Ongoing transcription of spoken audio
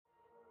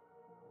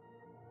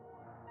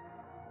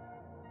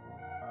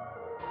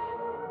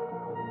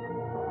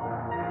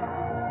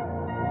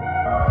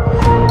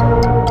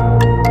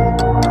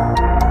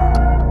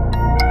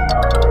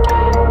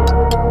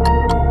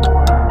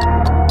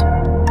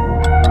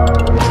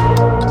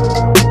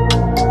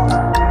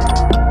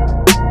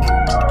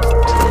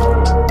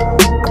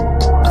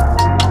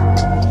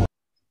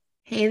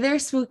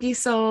spooky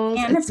souls.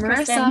 And it's Marissa.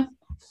 Kristen.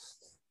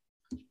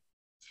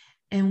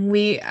 And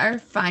we are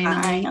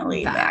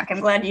finally back. I'm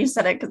glad you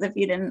said it, because if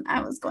you didn't,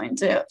 I was going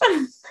to.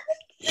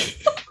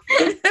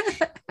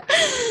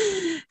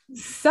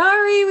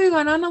 Sorry, we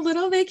went on a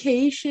little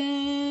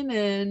vacation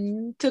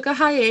and took a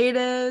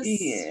hiatus.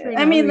 Yeah.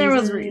 I mean, there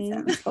was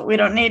reasons, but we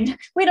don't need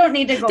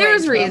to go. There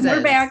was reasons.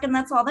 We're back, and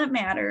that's all that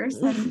matters.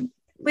 And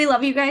we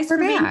love you guys for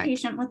being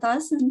patient with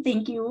us, and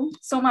thank you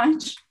so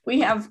much.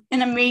 We have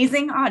an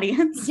amazing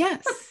audience.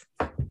 Yes.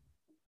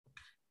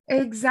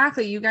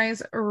 Exactly. You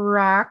guys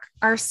rock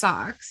our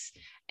socks.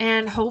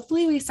 And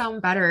hopefully we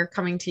sound better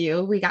coming to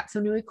you. We got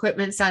some new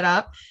equipment set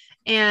up,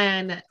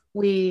 and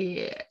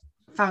we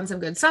found some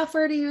good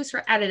software to use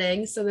for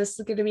editing. So this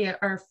is going to be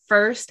our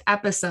first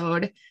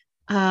episode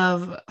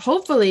of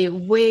hopefully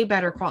way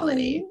better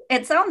quality.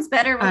 It sounds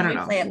better when we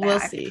play it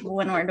back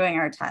when we're doing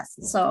our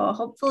tests. So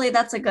hopefully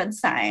that's a good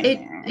sign.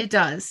 It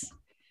does.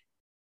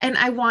 And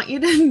I want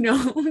you to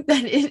know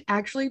that it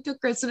actually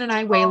took Kristen and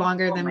I way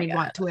longer than we'd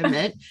want to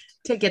admit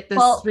to get this.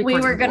 Well, we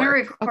were going to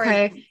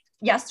record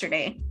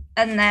yesterday,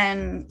 and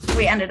then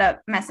we ended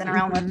up messing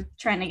around with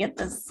trying to get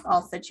this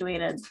all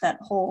situated. That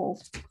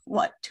whole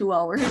 2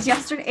 hours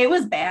yesterday, it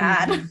was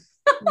bad.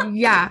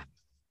 Yeah,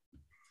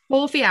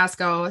 whole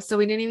fiasco. So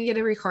we didn't even get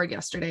to record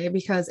yesterday,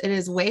 because it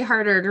is way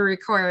harder to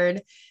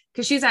record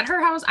because she's at her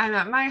house, I'm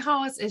at my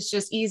house. It's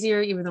just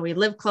easier, even though we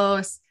live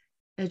close.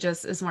 It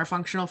just is more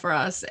functional for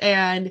us,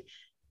 and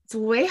it's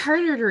way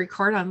harder to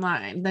record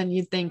online than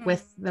you'd think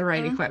with the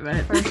right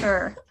equipment. For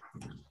sure.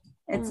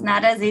 It's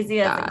not as easy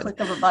as a click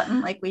of a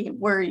button like we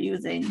were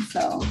using.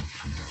 So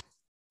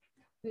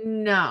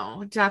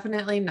no,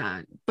 definitely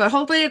not. But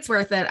hopefully it's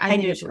worth it. I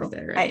think it's worth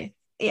it already.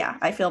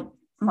 I feel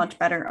much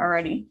better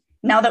already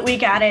now that we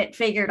got it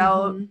figured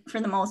out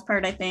for the most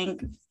part, I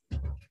think.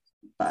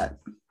 But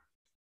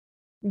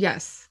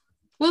yes,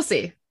 we'll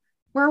see.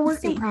 We're a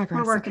work in progress.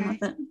 We're working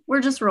with it.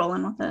 We're just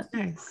rolling with it.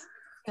 Nice.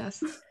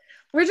 Yes.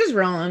 We're just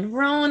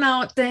rolling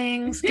out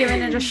things,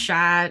 giving it a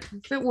shot.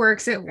 If it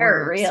works, it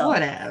works.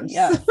 Whatever.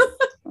 Yeah.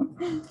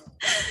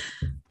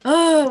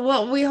 Oh,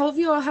 well, we hope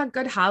you all had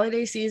good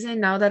holiday season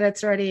now that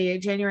it's already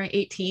January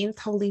 18th.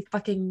 Holy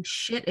fucking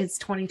shit, it's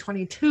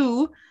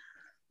 2022.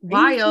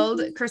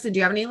 Wild. Kristen, do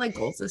you have any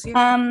goals this year?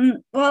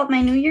 Well,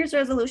 my New Year's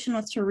resolution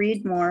was to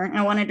read more.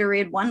 I wanted to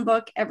read one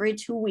book every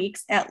 2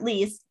 weeks at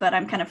least, but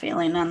I'm kind of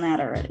failing on that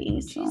already.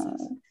 So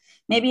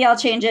maybe I'll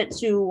change it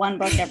to one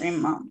book every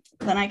month.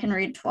 Then I can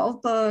read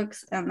 12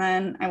 books, and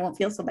then I won't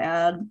feel so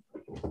bad.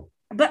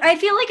 But I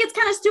feel like it's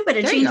kind of stupid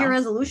to change your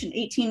resolution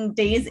 18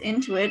 days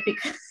into it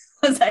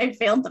because I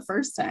failed the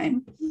first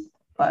time.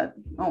 But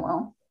oh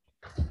well.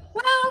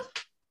 Well,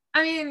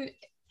 I mean,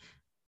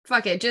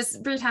 fuck it.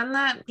 Just pretend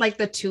that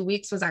the 2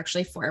 weeks was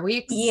actually 4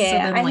 weeks.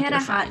 Yeah, so then, I had a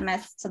hot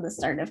mess to the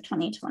start of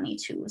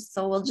 2022.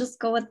 So we'll just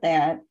go with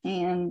that.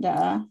 And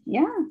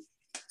yeah.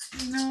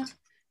 No,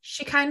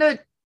 she kind of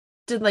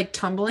did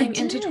tumbling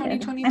into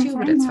 2022,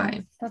 but it's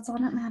fine. That's all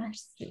that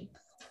matters.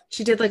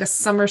 She did a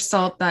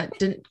somersault that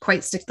didn't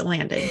quite stick the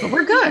landing, but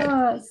we're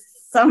good.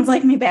 Sounds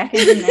like me back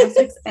in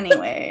gymnastics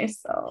anyway.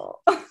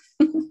 So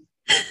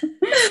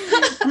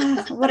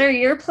what are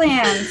your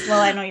plans?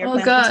 Well, I know your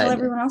plans. But tell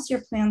everyone else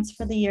your plans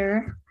for the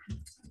year.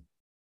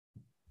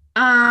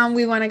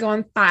 We want to go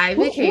on 5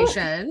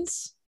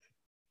 vacations.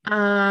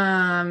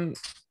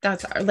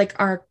 That's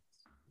our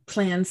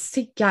plans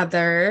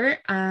together.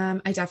 I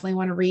definitely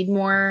want to read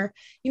more.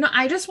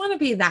 I just want to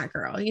be that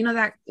girl,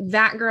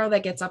 that girl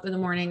that gets up in the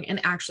morning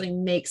and actually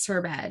makes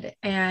her bed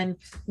and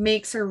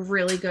makes her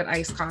really good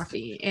iced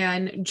coffee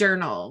and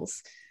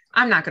journals.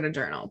 I'm not going to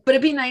journal, but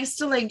it'd be nice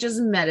to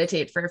just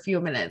meditate for a few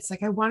minutes.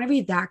 I want to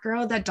be that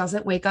girl that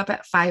doesn't wake up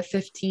at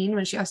 5:15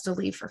 when she has to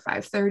leave for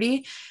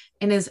 5:30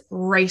 and is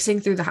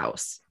racing through the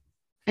house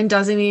and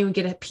doesn't even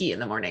get a pee in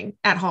the morning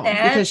at home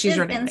because she's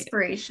running.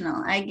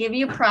 Inspirational. I give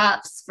you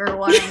props for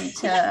wanting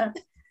to.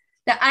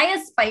 That I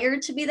aspire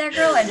to be that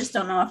girl. I just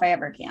don't know if I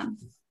ever can.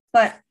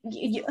 But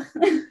yeah,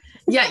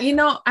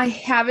 I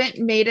haven't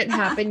made it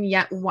happen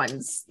yet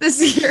once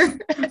this year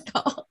at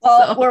all.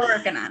 Well, we're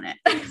working on it.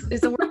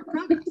 It's a work in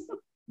progress.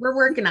 We're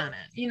working on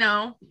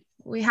it.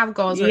 We have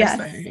goals we're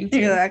aspiring to.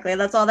 Exactly.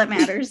 That's all that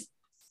matters.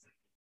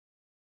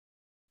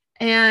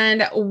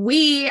 And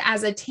we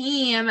as a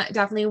team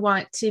definitely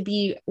want to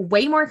be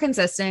way more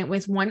consistent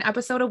with 1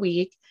 episode a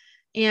week.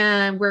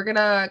 And we're going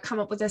to come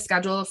up with a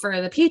schedule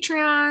for the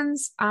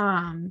Patreons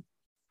and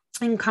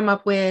come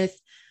up with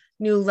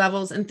new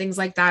levels and things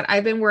like that.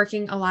 I've been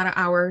working a lot of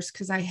hours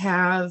because I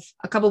have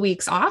a couple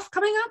weeks off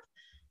coming up.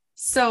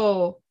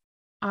 So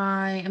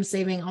I am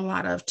saving a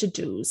lot of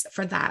to-dos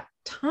for that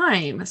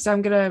time. So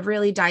I'm going to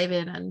really dive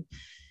in and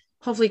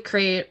hopefully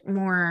create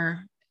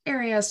more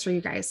areas for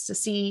you guys to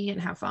see and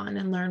have fun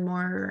and learn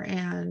more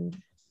and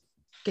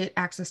get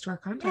access to our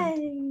content.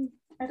 Yay.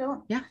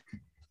 Yeah.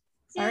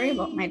 Sorry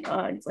about my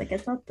dogs. I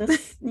thought the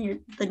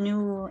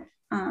new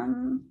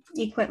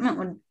equipment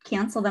would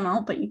cancel them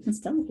out, but you can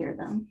still hear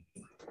them.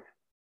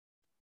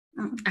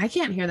 I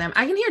can't hear them.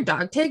 I can hear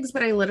dog tags,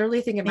 but I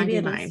literally think it might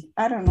be mine.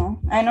 I don't know.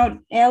 I know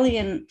Allie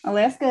and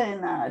Alaska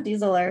and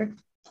Diesel are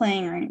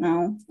playing right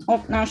now.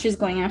 Oh, now she's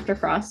going after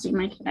Frosty,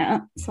 my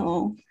cat.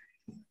 So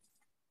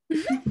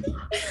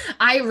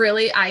I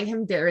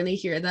can barely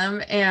hear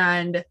them.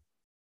 And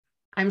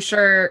I'm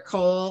sure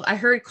I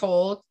heard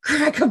Cole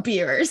crack a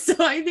beer. So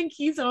I think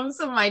he's home.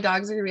 So my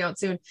dogs are going to be out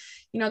soon.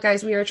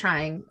 Guys, we are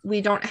trying.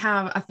 We don't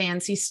have a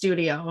fancy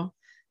studio.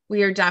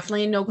 We are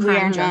definitely no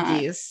crime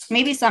junkies.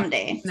 Maybe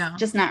someday. No,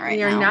 just not right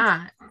now. We are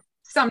not.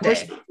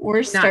 Someday.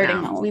 We're starting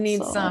out. We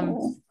need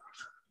some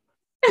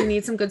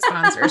good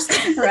sponsors.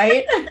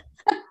 Right?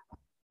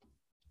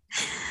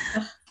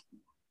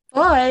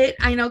 But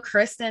I know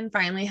Kristen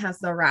finally has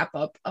the wrap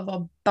up of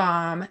a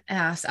bomb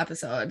ass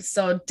episode.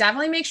 So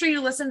definitely make sure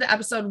you listen to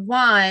episode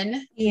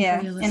 1. Yeah.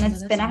 And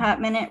it's been a hot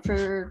minute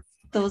for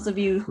those of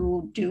you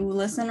who do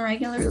listen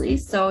regularly.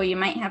 So you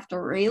might have to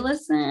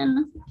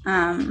re-listen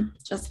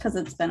just because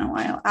it's been a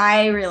while.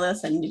 I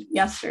re-listened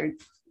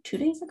 2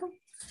 days ago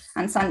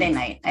on Sunday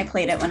night. I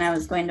played it when I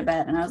was going to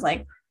bed and I was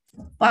like,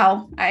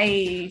 wow,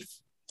 I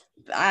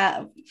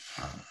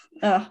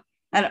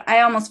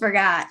almost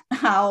forgot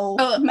how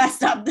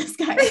messed up this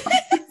guy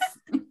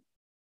was.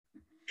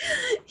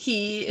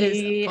 He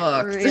is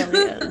hooked. Really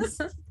is.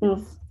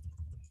 Oof.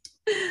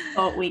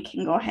 But we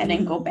can go ahead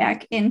and go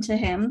back into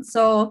him.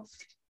 So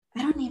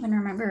I don't even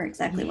remember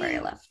exactly where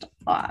I left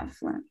off.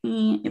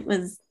 It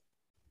was.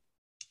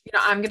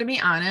 I'm going to be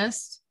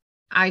honest.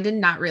 I did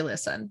not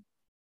re-listen.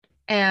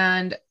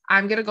 And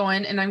I'm going to go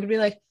in and I'm going to be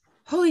like,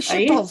 holy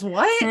shit balls,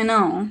 what? I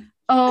know.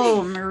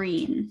 Oh,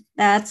 Marine.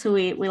 That's who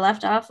we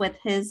left off with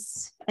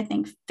his, I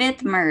think,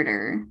 5th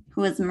murder,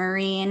 who was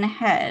Marine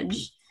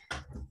Hedge.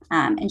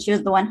 And she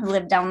was the one who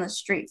lived down the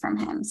street from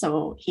him,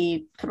 so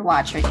he could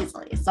watch her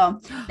easily. So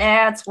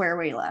that's where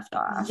we left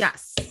off.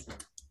 Yes.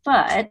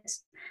 But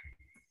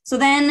so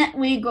then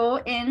we go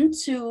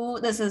into,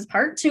 this is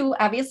part 2,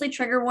 obviously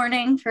trigger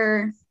warning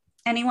for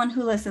anyone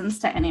who listens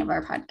to any of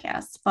our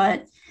podcasts.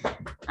 But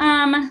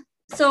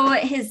so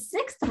his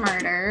 6th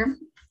murder,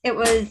 it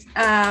was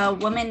a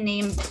woman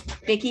named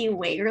Vicky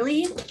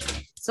Wagerly.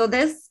 So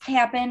this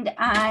happened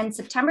on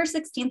September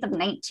 16th of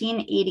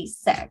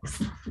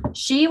 1986.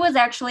 She was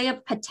actually a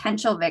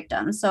potential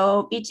victim.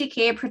 So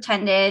BTK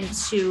pretended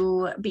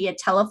to be a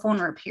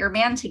telephone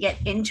repairman to get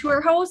into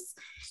her house.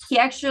 He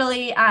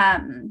actually,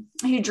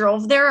 he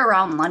drove there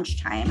around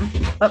lunchtime.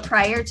 But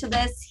prior to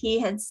this, he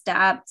had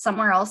stopped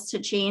somewhere else to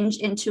change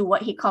into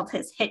what he called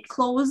his hit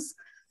clothes.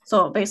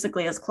 So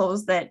basically his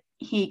clothes that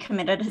he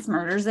committed his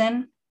murders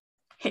in.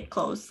 Hit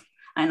clothes.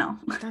 I know.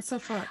 That's so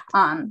fucked.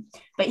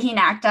 But he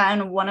knocked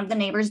on one of the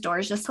neighbors'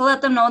 doors just to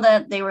let them know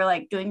that they were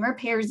like doing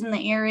repairs in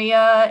the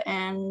area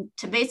and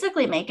to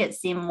basically make it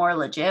seem more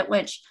legit,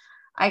 which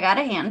I got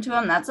to hand to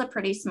him. That's a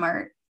pretty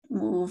smart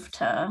move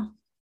to.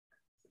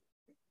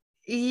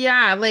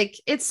 Yeah, like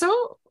it's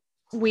so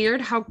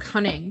weird how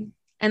cunning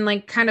and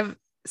like kind of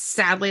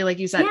sadly, like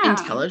you said,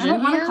 intelligent. I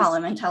don't want to call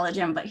him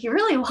intelligent, but he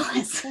really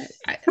was.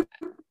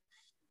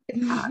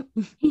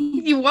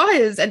 He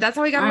was, and that's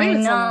how he got away with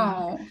it.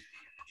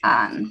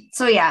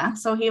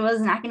 So he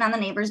was knocking on the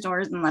neighbors'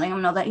 doors and letting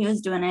them know that he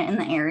was doing it in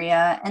the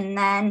area. And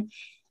then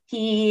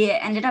he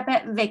ended up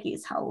at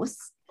Vicky's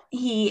house.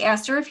 He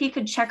asked her if he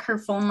could check her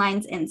phone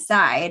lines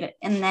inside,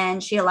 and then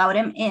she allowed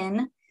him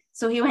in.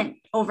 So he went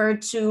over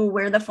to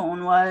where the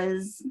phone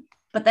was,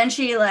 but then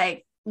she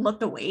like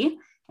looked away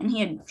and he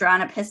had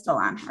drawn a pistol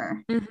on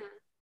her. Mm-hmm.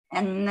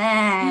 And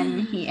then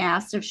he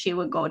asked if she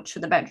would go to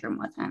the bedroom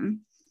with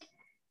him,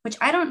 which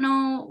I don't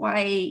know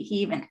why he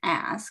even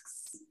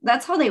asks.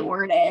 That's how they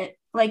word it.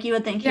 Like you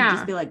would think he'd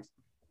just be like,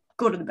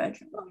 go to the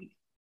bedroom.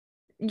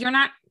 You're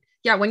not,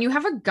 when you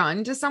have a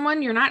gun to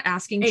someone, you're not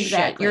asking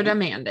shit. You're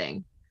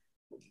demanding.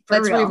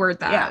 Let's reword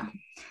that.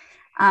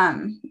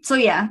 So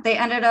they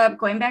ended up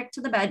going back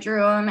to the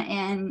bedroom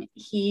and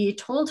he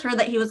told her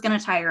that he was going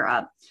to tie her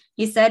up.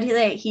 He said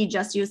that he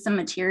just used some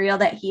material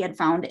that he had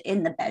found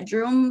in the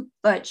bedroom,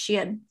 but she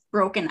had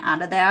broken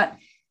out of that.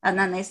 And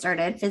then they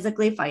started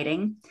physically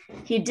fighting.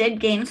 He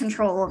did gain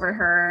control over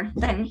her.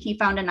 Then he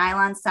found a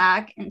nylon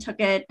sock and took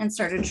it and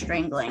started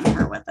strangling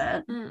her with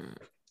it.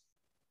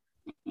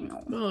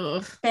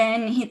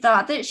 Then he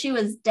thought that she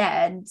was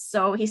dead.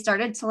 So he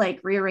started to like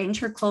rearrange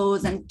her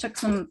clothes and took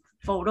some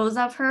photos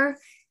of her.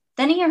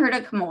 Then he heard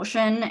a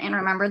commotion and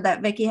remembered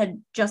that Vicky had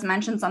just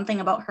mentioned something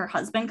about her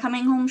husband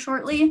coming home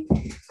shortly.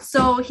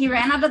 So he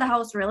ran out of the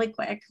house really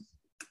quick.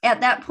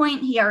 At that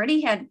point, he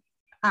already had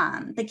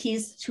the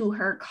keys to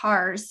her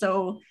car.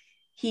 So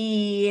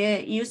he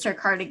used her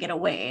car to get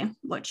away,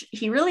 which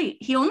he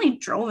only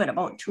drove it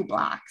about 2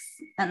 blocks.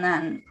 And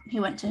then he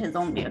went to his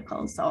own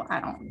vehicle. So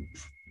I don't.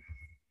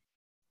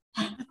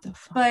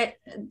 But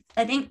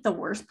I think the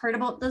worst part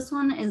about this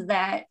one is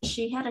that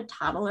she had a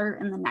toddler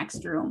in the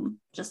next room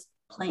just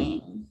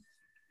playing.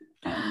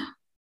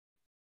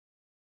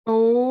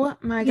 Oh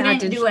my God. He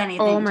didn't do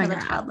anything to the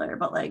toddler,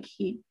 but like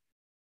he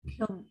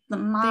killed the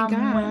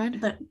mom,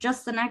 went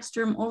just the next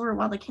room over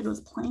while the kid was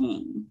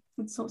playing.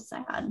 It's so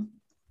sad.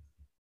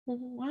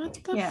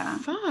 What the Yeah.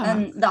 fuck?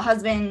 And the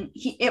husband,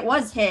 it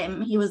was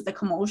him. He was the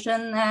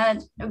commotion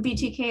that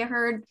BTK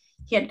heard.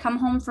 He had come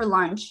home for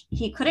lunch.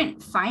 He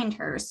couldn't find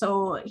her.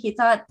 So he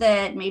thought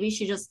that maybe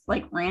she just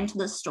like ran to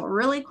the store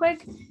really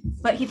quick.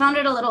 But he found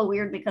it a little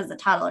weird because the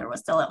toddler was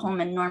still at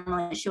home and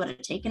normally she would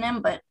have taken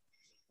him. But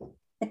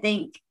I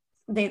think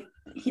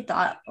he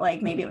thought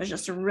like maybe it was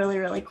just a really,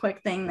 really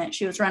quick thing that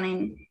she was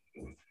running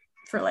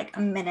for like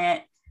a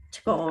minute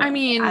to go. I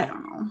mean, I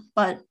don't know.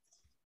 But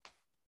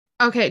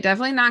okay,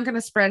 definitely not going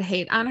to spread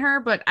hate on her,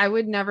 but I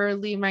would never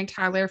leave my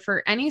toddler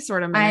for any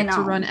sort of minute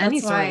to run any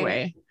sort of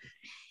way.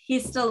 He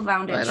still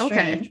found it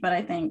strange, but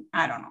I think,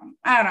 I don't know.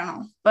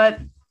 But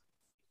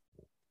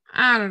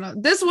I don't know.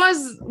 This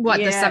was what,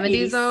 the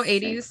 70s though?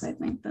 80s? I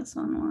think this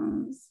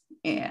one was,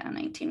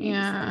 1986.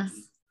 Yeah.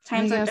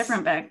 Times are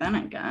different back then,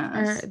 I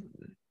guess.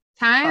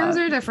 Times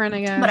are different,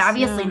 I guess. But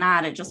obviously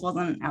not. It just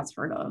wasn't as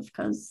heard of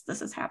because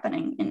this is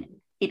happening in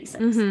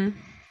 86. Mm-hmm.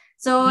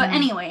 So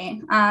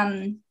anyway,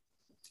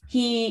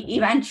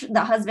 the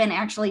husband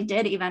actually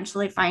did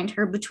eventually find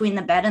her between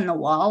the bed and the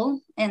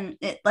wall. And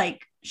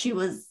she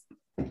was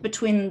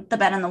between the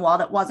bed and the wall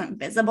that wasn't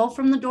visible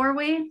from the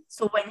doorway.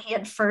 So when he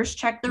had first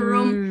checked the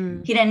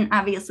room, he didn't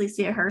obviously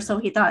see her. So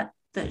he thought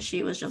that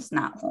she was just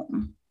not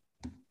home.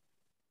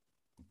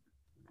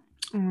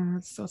 Oh,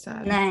 that's so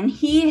sad. And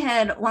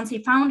then once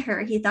he found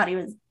her, he thought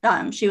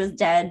she was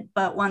dead.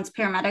 But once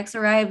paramedics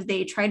arrived,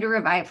 they tried to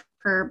revive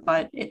her,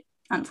 but it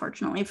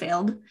unfortunately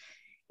failed.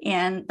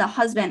 And the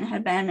husband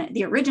had been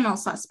the original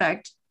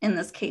suspect in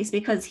this case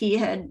because he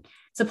had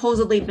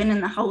supposedly been in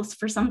the house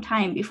for some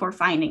time before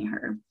finding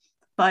her.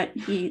 But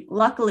he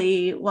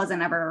luckily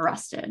wasn't ever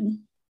arrested.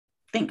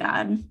 Thank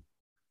God.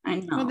 I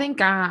know. Well, thank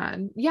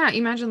God. Yeah,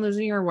 imagine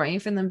losing your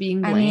wife and then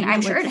being blamed. I mean,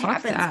 I'm sure it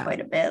happens quite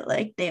a bit.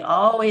 Like, they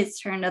always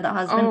turn to the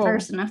husband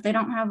first, and if they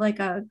don't have like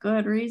a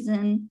good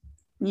reason,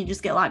 you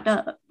just get locked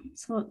up.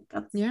 So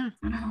that's I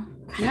don't know.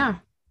 Yeah,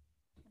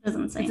 it's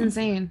insane. It's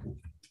insane.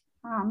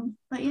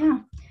 But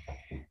yeah,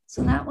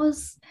 so that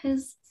was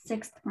his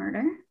 6th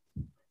murder,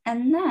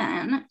 and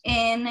then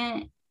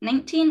in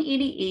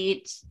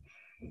 1988.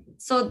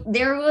 So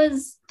there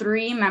was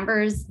 3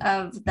 members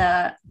of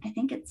the, I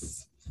think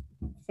it's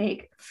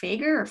Fager,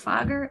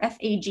 Fager,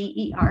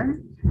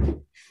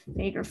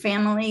 Fager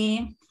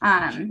family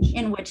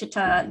in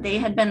Wichita. They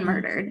had been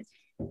murdered.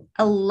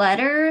 A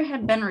letter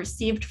had been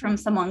received from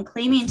someone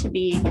claiming to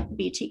be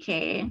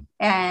BTK,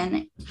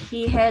 and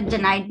he had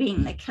denied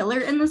being the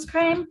killer in this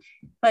crime,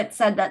 but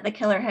said that the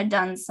killer had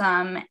done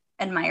some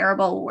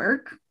admirable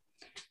work.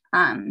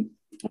 When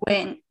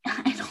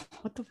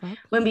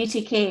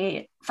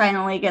BTK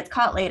finally gets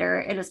caught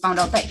later, it is found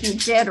out that he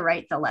did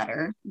write the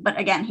letter, but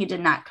again, he did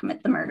not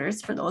commit the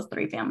murders for those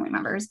 3 family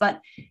members.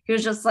 But he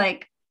was just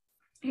like,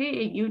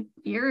 "Hey,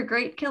 you're a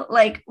great killer."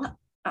 Like,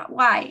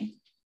 why?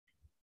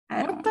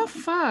 What the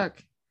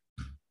fuck?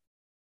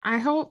 I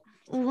hope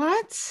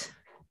what?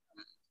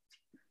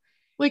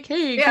 Like,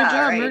 hey, good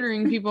job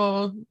murdering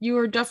people. You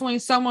are definitely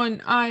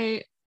someone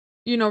I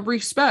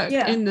respect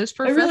in this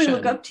profession. I really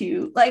look up to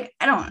you. Like,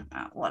 I don't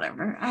know,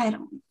 whatever.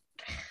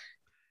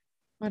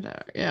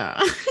 Whatever.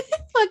 Yeah.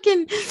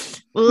 Fucking.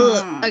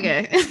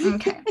 Okay.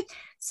 Okay.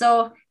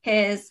 So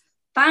his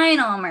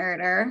final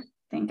murder,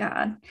 thank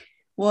God,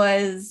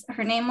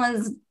 her name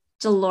was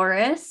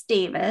Dolores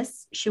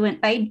Davis. She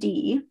went by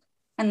D.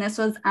 And this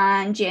was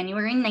on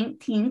January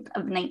 19th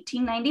of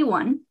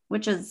 1991,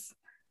 which is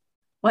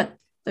what,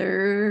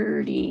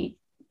 how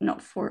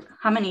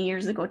many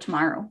years ago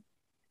tomorrow?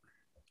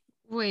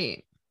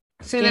 Wait,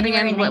 say that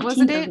again. What was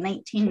the date?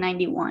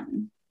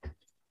 1991.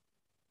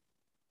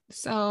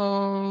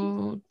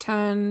 So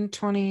 10,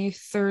 20,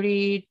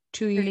 30,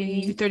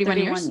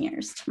 31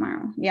 years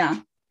tomorrow. Yeah.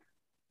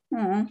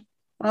 Oh,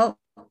 well,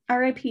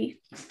 RIP.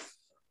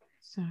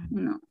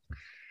 No.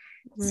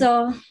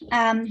 So,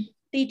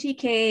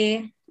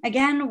 BTK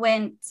again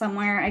went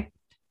somewhere. I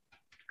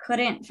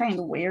couldn't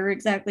find where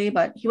exactly,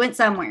 but he went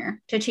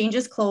somewhere to change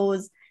his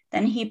clothes.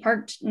 Then he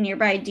parked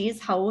nearby Dee's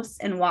house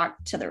and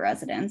walked to the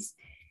residence.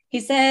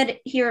 He said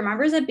he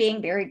remembers it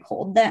being very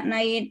cold that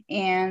night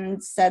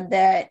and said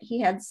that he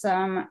had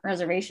some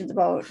reservations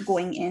about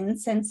going in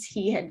since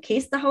he had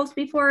cased the house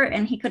before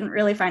and he couldn't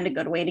really find a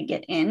good way to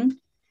get in.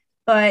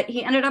 But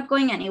he ended up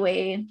going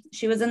anyway.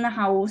 She was in the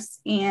house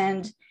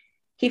and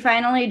he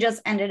finally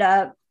just ended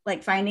up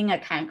like finding a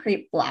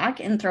concrete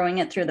block and throwing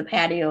it through the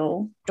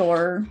patio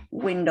door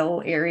window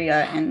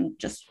area and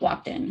just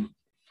walked in.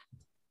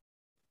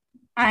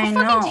 I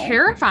know.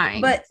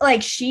 Terrifying. But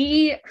like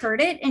she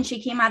heard it and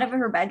she came out of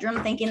her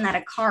bedroom thinking that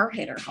a car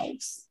hit her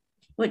house,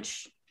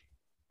 which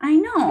I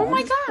know. Oh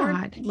my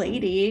God. Poor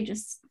lady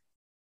just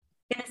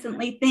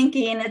innocently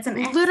thinking it's an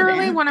accident.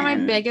 Literally one of my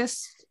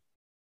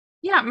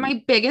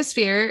biggest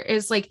fear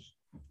is like,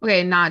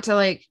 okay, not to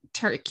like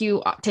take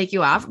you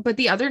off, but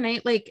the other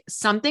night, like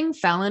something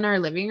fell in our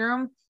living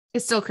room. It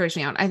still creeps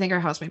me out. I think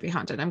our house might be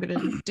haunted. I'm going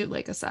to do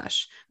like a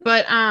sesh,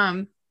 but,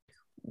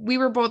 we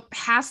were both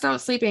passed out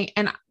sleeping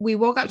and we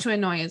woke up to a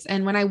noise.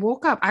 And when I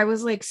woke up, I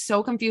was like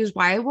so confused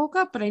why I woke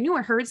up, but I knew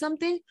I heard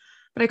something,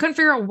 but I couldn't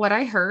figure out what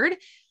I heard.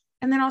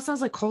 And then also I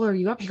was like, Cole, are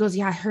you up? He goes,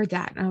 yeah, I heard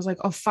that. And I was like,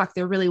 oh, fuck,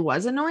 there really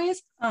was a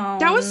noise. Oh,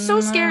 That was so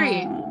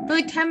scary. no. For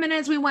like 10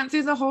 minutes, we went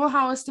through the whole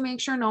house to make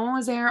sure no one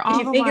was there. Did All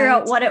you the figure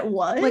out lights. what it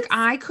was?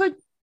 Like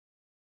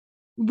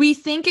we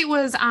think it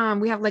was,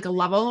 we have like a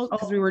level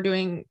because we were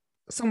doing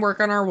some work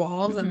on our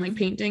walls and like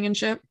painting and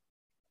shit.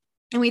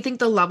 And we think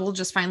the level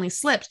just finally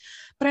slipped.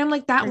 But I'm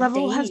like, that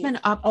level has been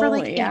up for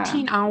like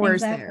 18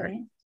 hours there.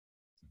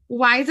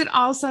 Why is it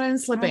all of a sudden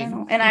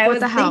slipping? And I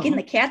was thinking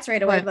the cats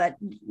right away, but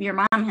your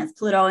mom has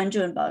Pluto and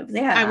June bugs.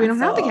 Yeah. We don't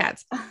have the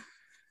cats.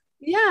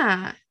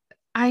 Yeah.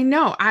 I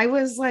know. I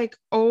was like,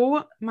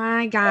 oh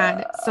my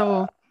God.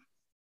 So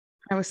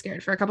I was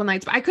scared for a couple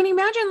nights, but I couldn't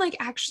imagine like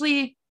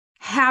actually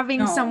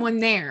having someone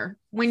there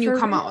when you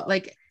come out.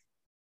 Like,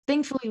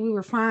 thankfully we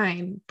were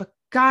fine, but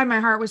God, my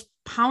heart was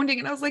pounding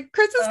and I was like,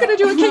 Chris is going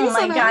to do a case on us.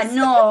 Oh my God,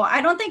 no,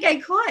 I don't think I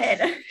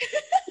could.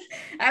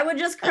 I would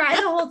just cry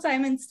the whole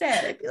time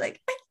instead. I'd be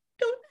like, I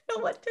don't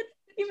know what to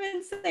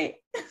even say.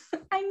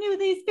 I knew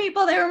these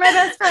people. They were my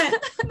best friend.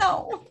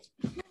 No.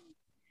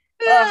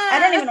 I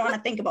don't even want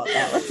to think about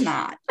that. Let's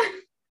not.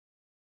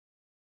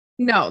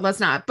 No, let's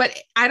not. But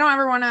I don't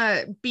ever want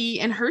to be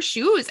in her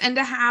shoes and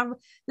to have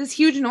this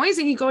huge noise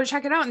and you go to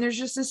check it out and there's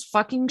just this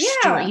fucking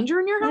stranger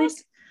in your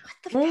house.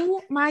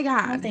 Oh my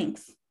God. No,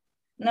 thanks.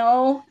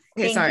 No.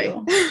 Okay, sorry.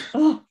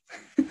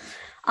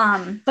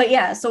 But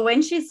yeah, so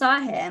when she saw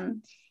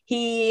him,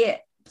 he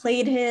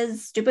played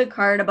his stupid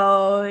card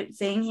about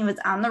saying he was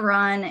on the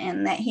run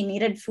and that he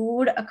needed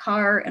food, a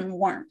car, and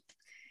warmth.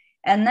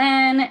 And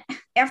then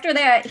after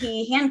that,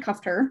 he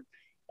handcuffed her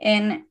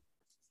and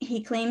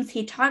he claims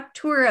he talked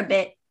to her a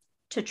bit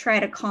to try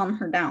to calm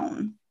her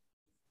down.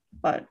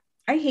 But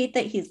I hate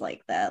that he's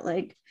like that.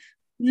 Like,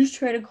 just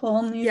try to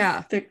calm these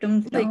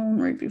victims down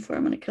right before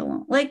I'm going to kill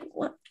them. Like,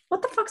 what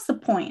the fuck's the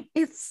point?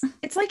 It's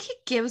like he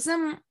gives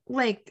them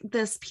like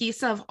this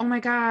piece of, oh my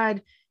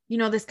God, you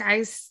know, this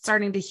guy's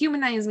starting to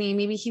humanize me.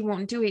 Maybe he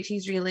won't do it.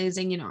 He's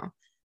realizing, you know,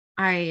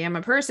 I am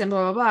a person,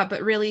 blah, blah, blah.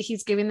 But really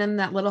he's giving them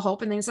that little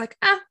hope. And then he's like,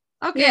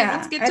 okay,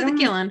 let's get to the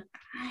killing.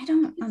 I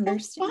don't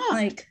understand.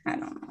 Like, I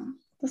don't know.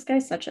 This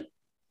guy's such a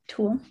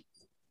tool.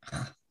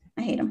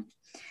 I hate him.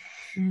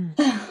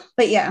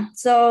 But yeah,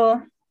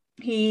 so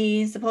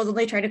he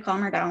supposedly tried to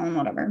calm her down,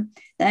 whatever.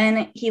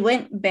 Then he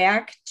went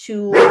back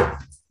to,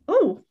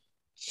 oh,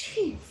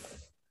 jeez.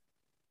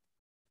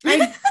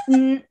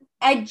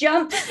 I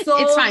jumped so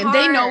It's fine. hard.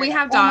 They know we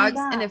have dogs.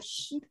 And if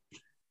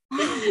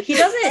he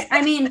doesn't,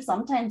 I mean,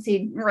 sometimes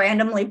he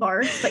randomly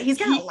barks, but he's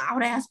got a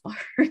loud ass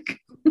bark.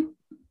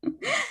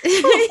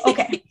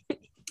 Okay.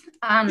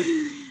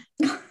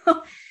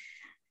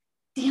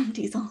 Damn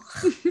Diesel.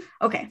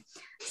 Okay.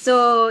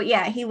 So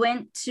yeah, he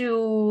went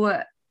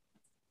to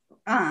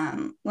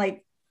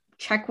like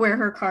check where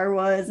her car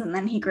was, and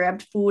then he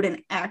grabbed food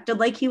and acted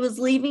like he was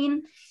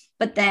leaving.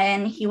 But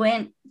then he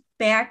went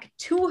back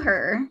to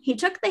her. He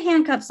took the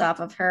handcuffs off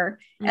of her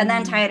and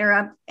then tied her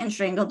up and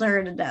strangled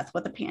her to death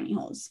with a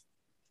pantyhose.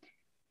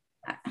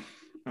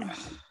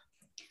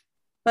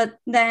 But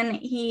then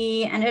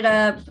he ended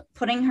up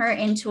putting her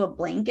into a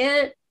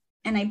blanket,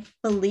 and I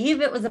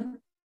believe it was a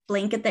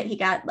blanket that he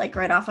got like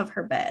right off of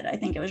her bed. I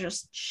think it was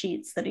just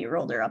sheets that he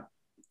rolled her up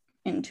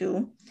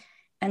into.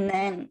 And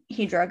then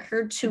he drug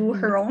her to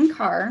her own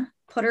car,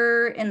 put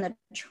her in the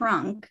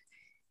trunk,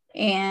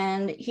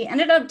 and he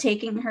ended up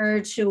taking her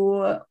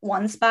to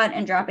one spot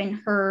and dropping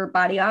her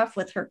body off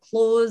with her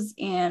clothes.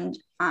 And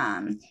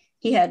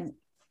he had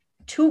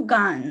 2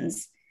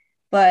 guns,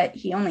 but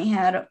he only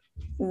had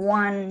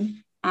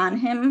one on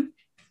him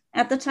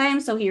at the time.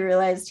 So he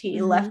realized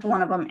he left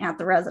one of them at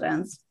the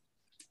residence.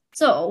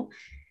 So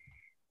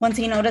once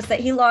he noticed that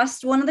he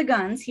lost one of the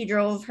guns, he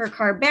drove her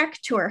car back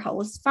to her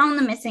house, found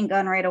the missing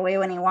gun right away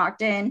when he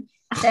walked in,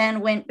 then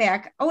went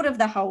back out of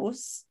the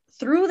house,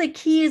 threw the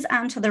keys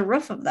onto the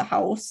roof of the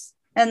house,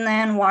 and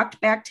then walked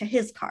back to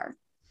his car.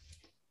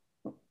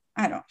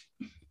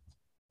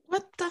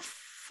 What the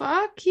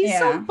fuck? He's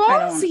so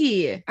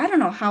ballsy. I don't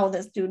know how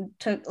this dude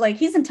took, like,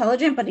 he's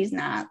intelligent, but he's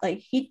not. Like,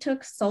 he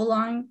took so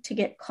long to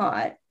get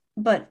caught,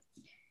 but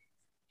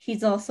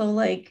he's also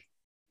like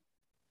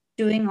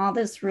doing all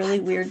this really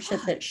weird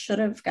shit that should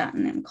have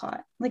gotten him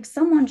caught. Like,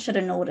 someone should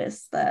have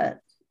noticed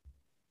that.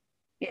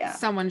 Yeah.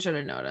 Someone should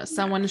have noticed.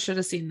 Someone should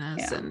have seen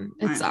this, and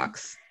it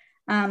sucks.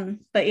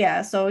 But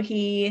yeah, so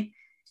he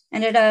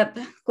ended up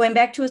going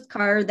back to his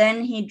car.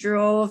 Then he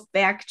drove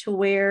back to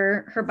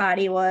where her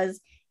body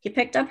was. He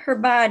picked up her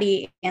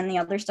body and the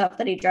other stuff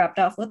that he dropped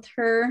off with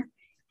her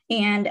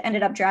and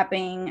ended up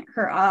dropping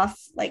her off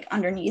like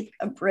underneath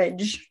a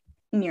bridge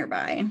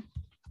nearby.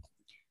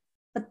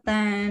 But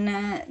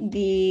then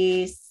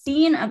the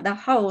scene of the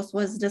house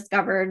was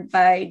discovered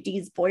by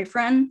Dee's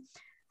boyfriend,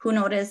 who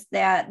noticed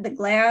that the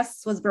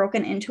glass was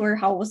broken into her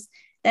house.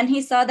 Then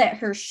he saw that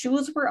her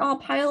shoes were all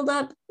piled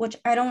up, which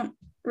I don't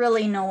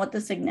really know what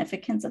the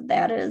significance of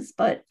that is,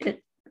 but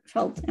it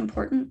felt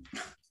important.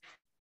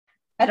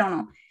 I don't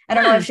know. I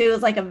don't know if she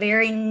was like a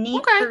very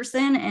neat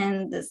person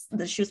and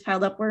the shoes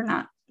piled up were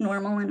not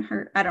normal in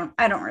her. I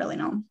don't really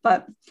know.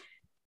 But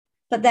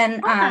But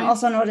then Okay.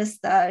 also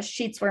noticed the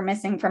sheets were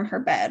missing from her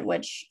bed,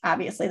 which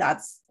obviously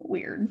that's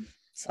weird.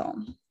 So,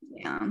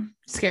 yeah.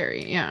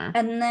 Scary. Yeah.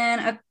 And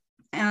then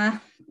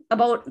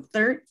about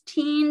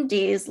 13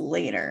 days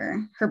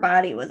later, her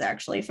body was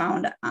actually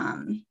found.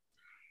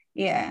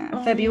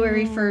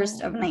 February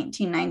 1st of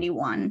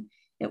 1991.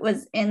 It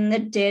was in the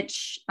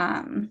ditch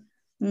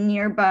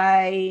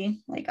nearby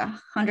like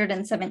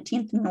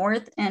 117th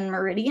North and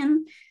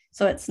Meridian.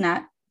 So it's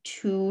not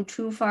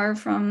too far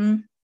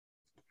from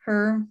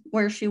her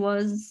where she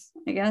was,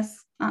 I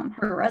guess,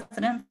 her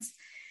residence.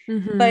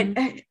 Mm-hmm. But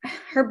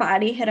her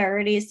body had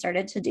already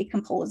started to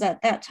decompose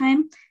at that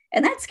time.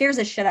 And that scares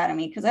the shit out of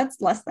me because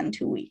that's less than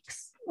 2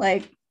 weeks.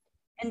 Like,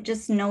 and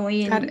just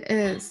knowing that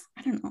is,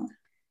 I don't know.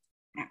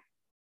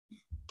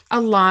 a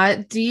lot.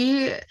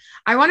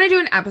 I want to do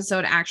an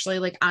episode actually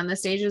like on the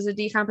stages of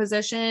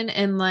decomposition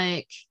and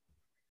like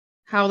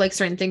how like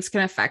certain things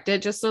can affect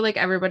it, just so like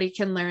everybody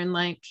can learn,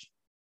 like,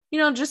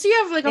 just so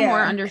you have like a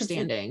more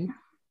understanding.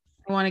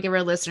 I want to give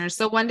our listeners.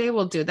 So one day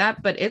we'll do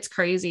that, but it's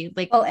crazy.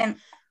 Like, and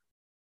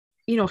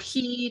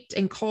heat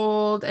and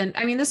cold. And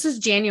I mean, this is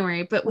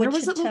January, but where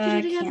was it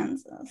located again?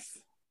 Kansas.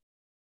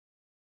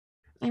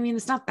 I mean,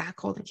 it's not that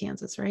cold in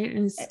Kansas, right?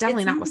 And it's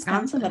definitely not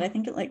Wisconsin. But I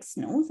think it like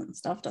snows and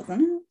stuff,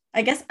 doesn't it?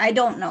 I guess I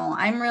don't know.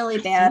 I'm really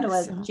bad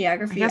with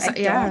geography.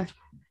 I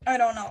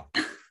don't know.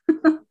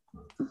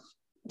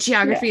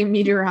 Geography and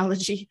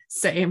meteorology,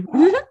 same.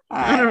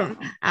 I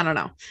don't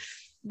know.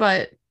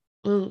 But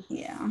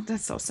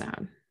that's so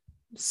sad.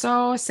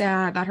 So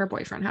sad that her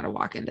boyfriend had to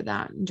walk into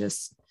that, and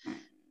just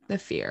the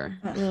fear.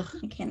 I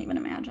can't even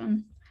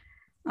imagine.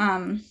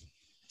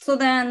 So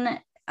then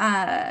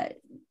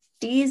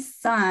Dee's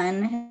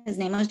son, his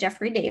name was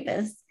Jeffrey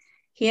Davis.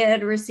 He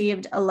had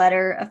received a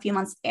letter a few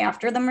months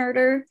after the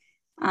murder.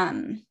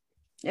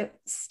 It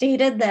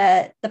stated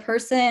that the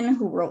person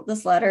who wrote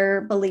this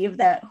letter believed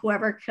that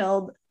whoever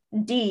killed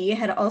Dee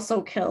had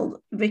also killed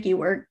Vicky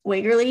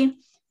Wagerly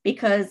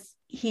because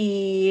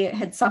he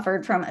had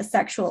suffered from a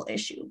sexual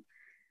issue.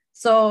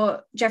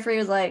 So Jeffrey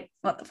was like,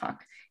 what the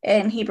fuck?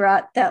 And he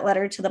brought that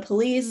letter to the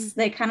police.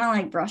 They kind of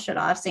like brush it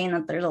off, saying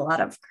that there's a lot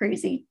of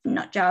crazy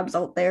nut jobs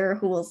out there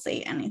who will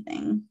say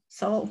anything.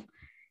 So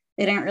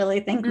they didn't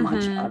really think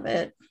much of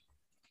it.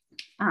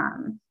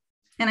 And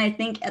I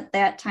think at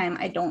that time,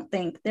 I don't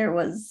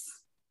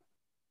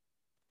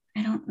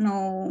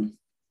know,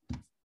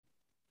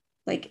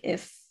 like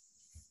if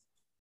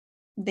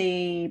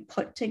they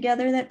put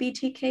together that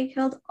BTK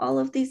killed all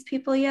of these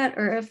people yet,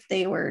 or if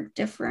they were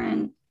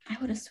different. I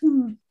would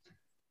assume.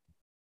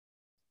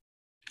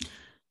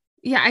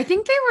 Yeah, I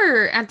think they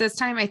were at this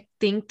time. I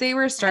think they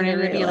were starting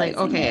to be like,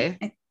 okay,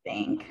 I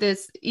think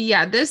this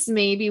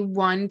may be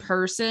one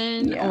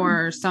person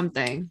or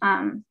something.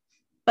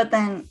 But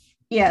then,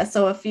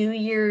 so a few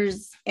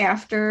years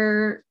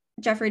after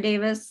Jeffrey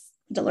Davis,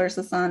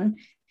 Dolores' son,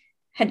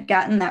 had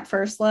gotten that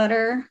first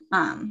letter,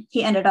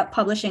 he ended up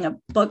publishing a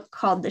book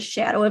called The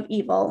Shadow of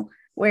Evil: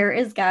 Where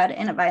is God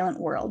in a Violent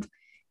World?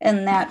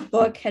 And that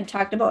book had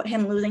talked about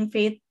him losing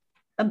faith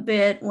a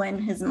bit when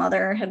his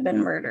mother had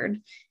been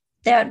murdered.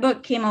 That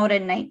book came out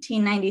in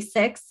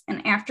 1996,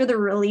 and after the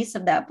release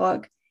of that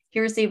book, he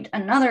received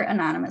another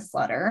anonymous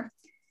letter,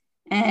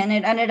 and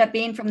it ended up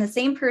being from the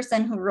same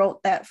person who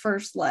wrote that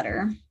first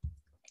letter.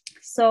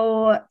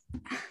 So, what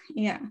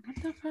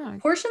the fuck?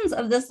 Portions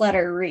of this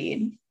letter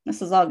read,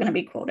 this is all going to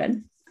be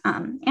quoted,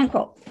 and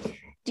quote,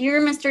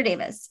 "Dear Mr.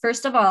 Davis,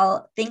 first of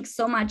all, thanks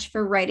so much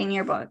for writing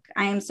your book.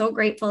 I am so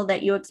grateful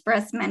that you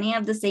express many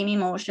of the same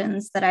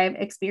emotions that I've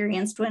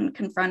experienced when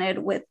confronted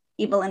with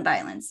evil and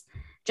violence.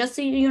 Just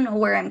so you know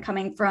where I'm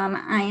coming from,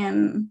 I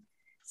am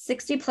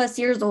 60 plus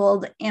years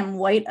old, am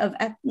white of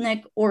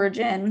ethnic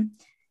origin,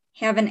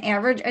 have an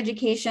average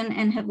education,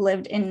 and have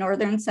lived in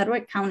northern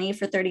Sedgwick County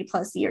for 30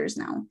 plus years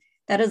now.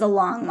 That is a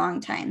long, long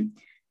time.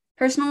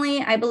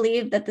 Personally, I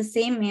believe that the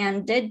same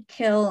man did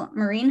kill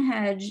Maureen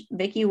Hedge,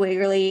 Vicky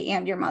Wagerly,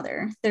 and your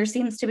mother. There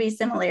seems to be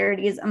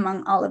similarities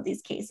among all of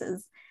these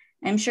cases.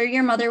 I'm sure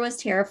your mother was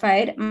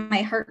terrified.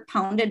 My heart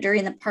pounded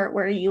during the part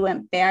where you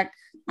went back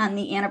on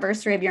the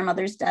anniversary of your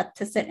mother's death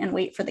to sit and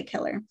wait for the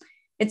killer.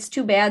 It's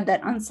too bad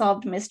that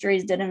Unsolved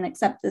Mysteries didn't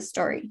accept this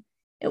story.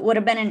 It would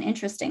have been an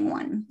interesting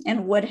one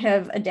and would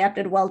have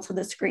adapted well to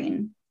the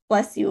screen.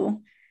 Bless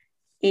you,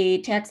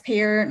 a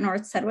taxpayer,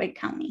 North Sedgwick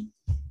County."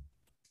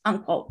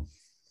 Unquote.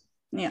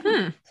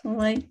 Yeah. So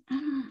like,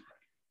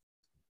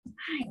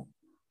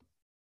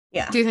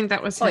 yeah. Do you think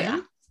that was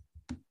him?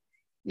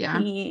 Yeah.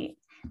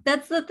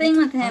 That's the thing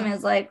with him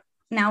is like,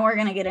 now we're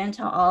going to get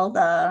into all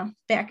the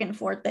back and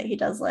forth that he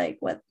does, like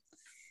with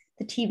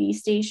the TV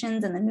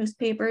stations and the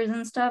newspapers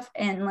and stuff.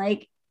 And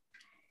like,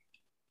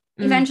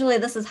 eventually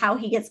this is how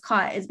he gets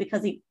caught, is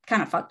because he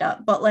kind of fucked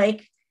up. But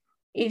like,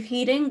 if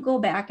he didn't go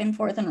back and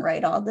forth and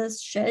write all this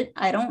shit,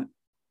 I don't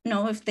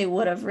know if they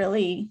would have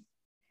really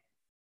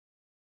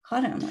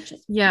caught him.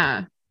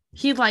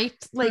 He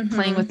liked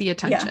playing with the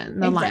attention,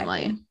 the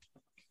limelight.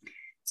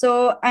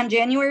 So on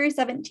January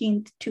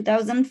 17th,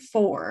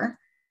 2004,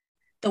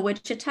 the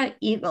Wichita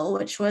Eagle,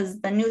 which was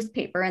the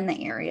newspaper in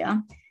the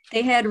area,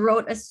 They had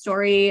wrote a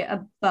story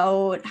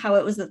about how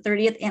it was the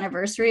 30th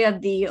anniversary of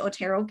the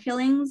Otero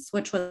killings,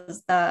 which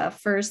was the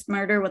first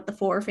murder with the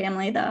Four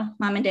family, the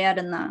mom and dad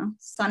and the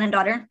son and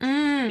daughter.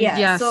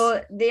 Yes.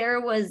 So there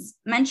was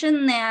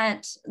mention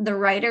that the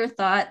writer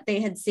thought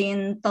they had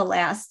seen the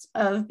last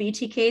of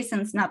BTK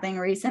since nothing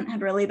recent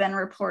had really been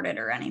reported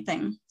or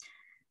anything.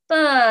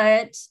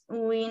 But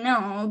we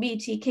know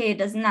BTK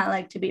does not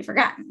like to be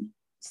forgotten.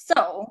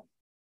 So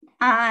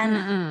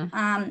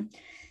on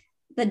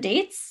the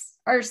dates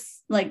are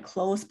like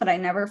close, but I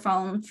never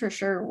found for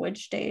sure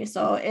which day.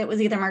 So it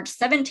was either March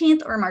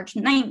 17th or March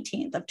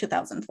 19th of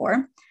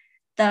 2004.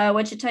 The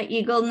Wichita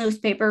Eagle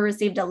newspaper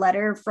received a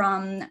letter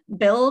from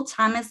Bill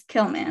Thomas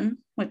Kilman,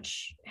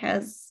 which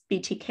has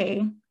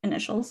BTK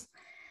initials.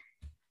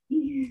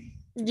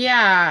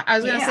 Yeah, I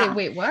was gonna say,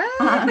 wait,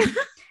 what?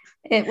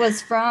 It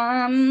was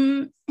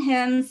from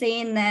him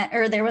saying that,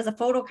 or there was a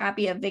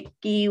photocopy of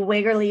Vicky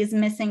Wiggerly's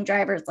missing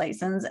driver's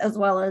license, as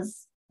well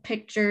as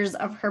pictures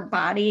of her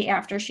body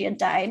after she had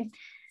died.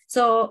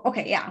 So,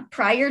 okay, yeah,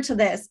 prior to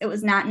this, it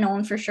was not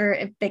known for sure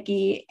if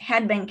Vicky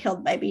had been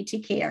killed by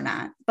BTK or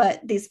not, but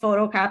these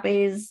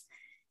photocopies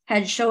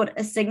had showed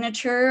a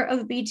signature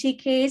of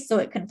BTK, so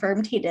it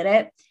confirmed he did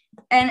it.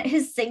 And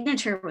his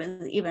signature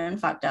was even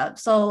fucked up.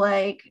 So,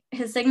 like,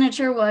 his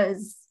signature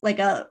was like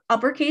a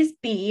uppercase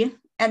B,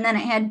 and then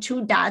it had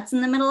two dots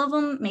in the middle of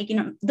them,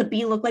 making the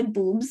B look like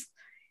boobs.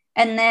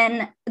 And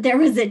then there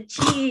was a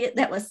T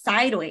that was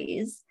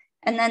sideways.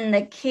 And then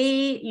the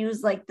K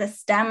used like the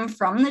stem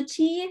from the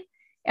T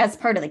as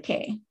part of the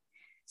K.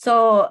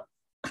 So.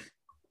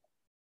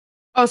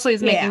 Oh, so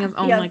he's making his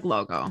own like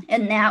logo.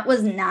 And that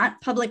was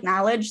not public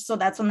knowledge. So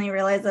that's when they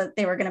realized that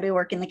they were going to be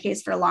working the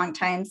case for a long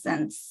time,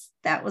 since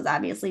that was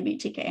obviously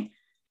BTK.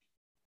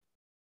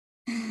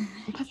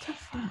 What the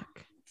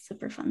fuck?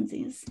 Super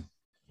funsies.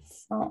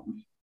 So.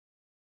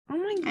 Oh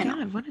my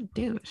God, what a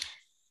douche.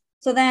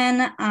 So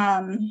then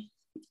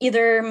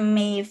either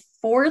May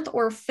 4th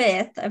or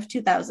 5th of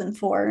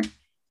 2004,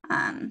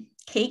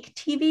 Cake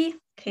TV,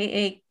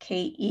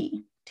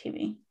 K-A-K-E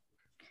TV,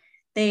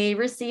 they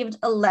received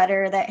a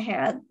letter that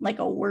had like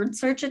a word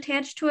search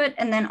attached to it,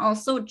 and then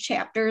also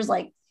chapters,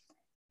 like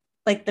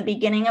the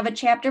beginning of a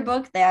chapter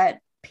book, that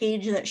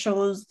page that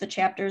shows the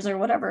chapters or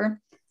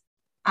whatever.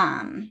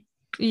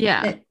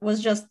 It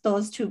was just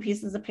those two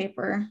pieces of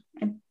paper,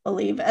 I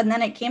believe. And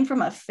then it came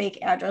from a fake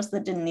address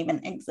that didn't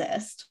even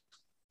exist.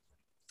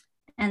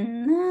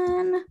 And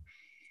then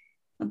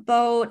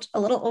about a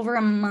little over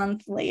a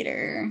month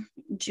later,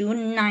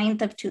 June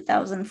 9th of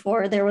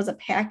 2004, there was a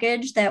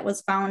package that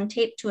was found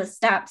taped to a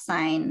stop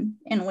sign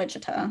in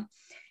Wichita.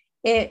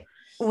 It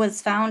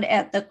was found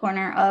at the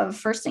corner of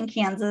First and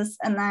Kansas,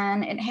 and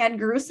then it had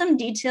gruesome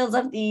details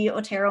of the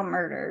Otero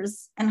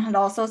murders, and had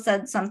also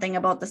said something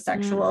about the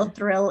sexual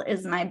thrill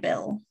is my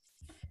bill,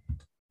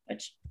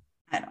 which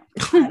I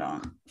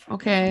don't.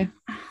 Okay.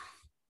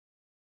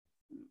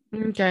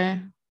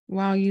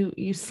 Wow,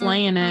 you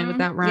slaying it with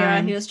that rhyme.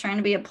 Yeah, he was trying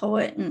to be a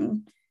poet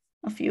in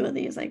a few of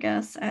these, I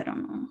guess. I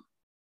don't know.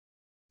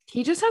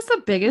 He just has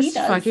the biggest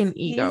fucking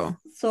ego.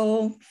 He's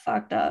so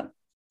fucked up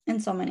in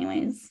so many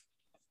ways.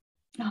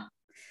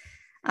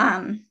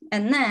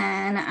 And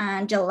then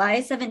on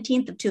July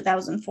 17th of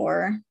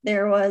 2004,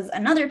 there was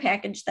another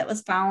package that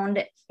was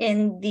found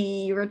in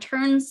the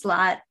return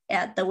slot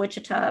at the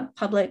Wichita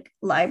Public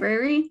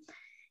Library.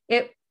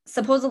 It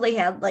supposedly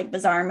had like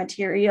bizarre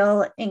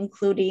material,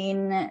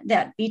 including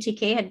that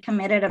BTK had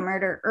committed a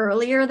murder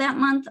earlier that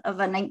month of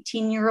a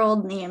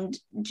 19-year-old named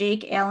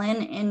Jake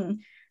Allen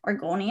in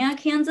Argonia,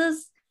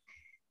 Kansas.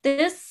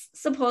 This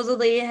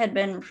supposedly had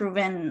been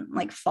proven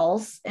like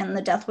false, and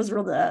the death was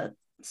ruled a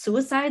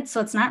suicide.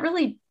 So it's not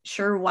really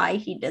sure why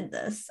he did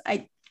this.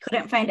 I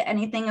couldn't find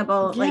anything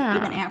about like,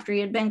 even after he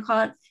had been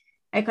caught,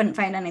 I couldn't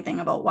find anything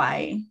about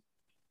why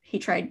he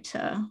tried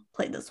to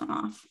play this one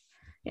off.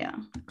 Yeah.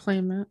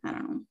 Claim it. I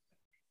don't know.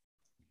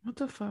 What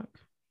the fuck?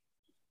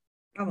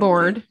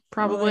 Bored,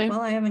 probably. Well,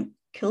 I haven't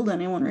killed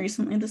anyone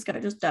recently. This guy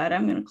just died.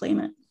 I'm going to claim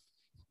it.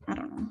 I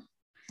don't know.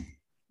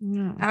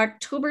 No.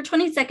 October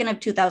 22nd of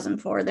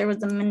 2004, there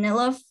was a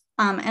manila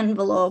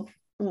envelope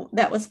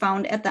that was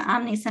found at the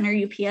Omni Center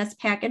UPS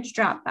package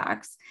drop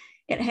box.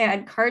 It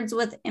had cards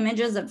with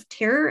images of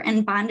terror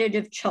and bondage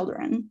of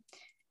children.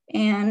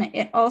 And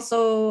it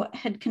also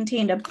had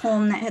contained a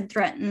poem that had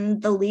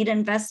threatened the lead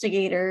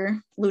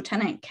investigator,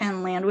 Lieutenant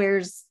Ken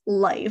Landwehr's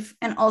life,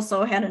 and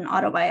also had an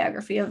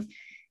autobiography of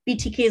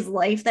BTK's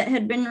life that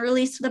had been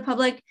released to the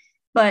public.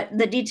 But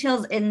the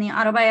details in the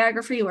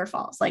autobiography were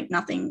false. Like,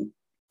 nothing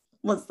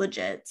was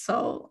legit.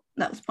 So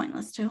that was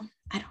pointless too.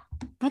 I don't.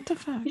 What the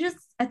fuck?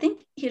 I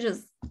think he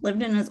just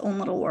lived in his own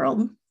little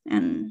world,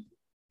 and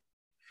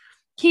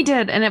he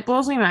did, and it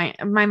blows my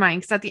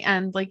mind because at the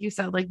end, like you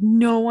said, like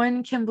no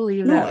one can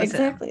believe that. No,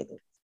 exactly. Him.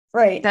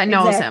 Right. That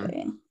knows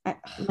him. I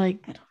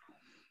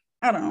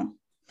don't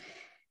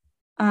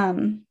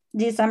know.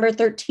 December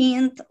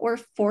 13th or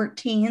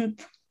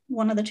 14th,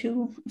 one of the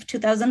two, of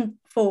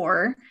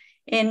 2004,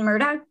 in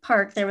Murdoch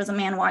Park, there was a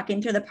man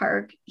walking through the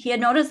park. He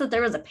had noticed that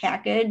there was a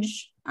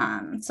package.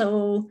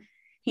 So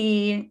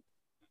he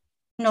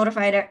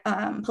notified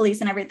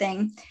police and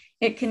everything.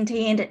 It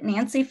contained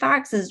Nancy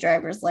Fox's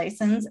driver's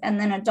license and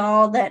then a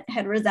doll that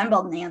had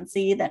resembled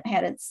Nancy that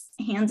had its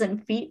hands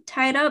and feet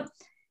tied up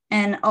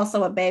and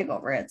also a bag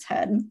over its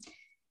head.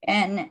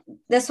 And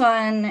this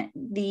one,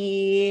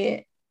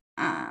 the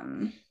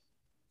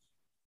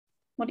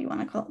what do you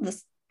want to call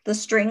this? The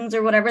strings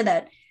or whatever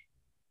that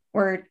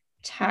were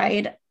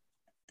tied.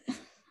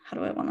 How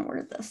do I want to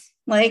word this?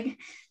 Like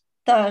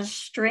the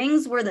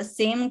strings were the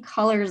same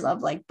colors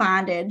of like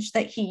bondage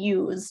that he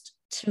used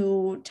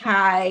to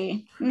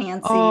tie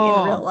Nancy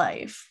in real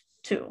life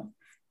too.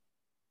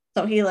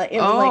 So he like it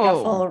was like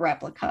a full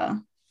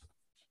replica.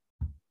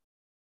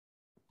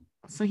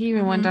 So he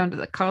even went down to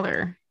the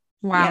color.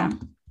 Wow. Yeah.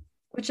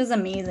 Which is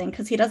amazing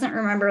because he doesn't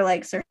remember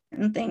like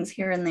certain things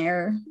here and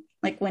there,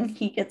 like when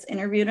he gets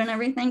interviewed and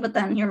everything, but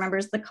then he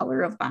remembers the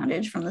color of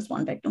bondage from this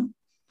one victim.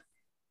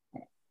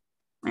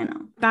 I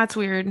know. That's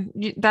weird.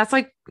 That's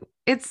like,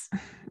 it's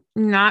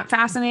not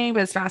fascinating,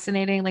 but it's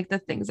fascinating, like the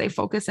things they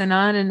focus in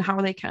on and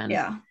how they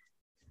can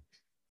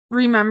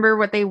remember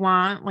what they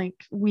want, like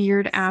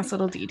weird ass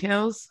little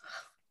details.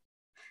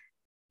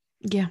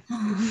 Yeah.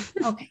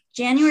 Okay.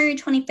 January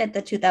 25th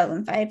of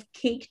 2005,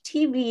 Cake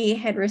TV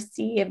had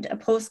received a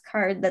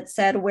postcard that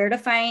said where to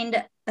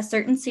find a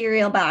certain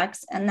cereal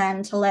box and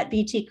then to let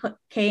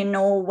BTK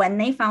know when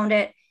they found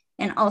it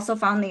and also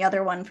found the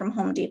other one from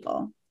Home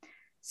Depot.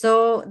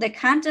 So the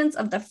contents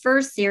of the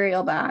first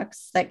cereal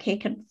box that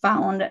Cake had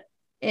found,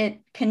 it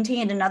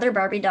contained another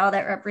Barbie doll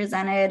that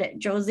represented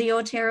Josie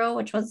Otero,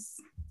 which was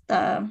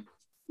the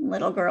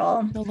little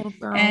girl. The little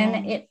girl.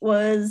 And it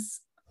was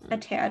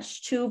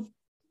attached to,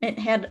 it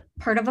had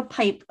part of a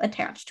pipe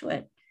attached to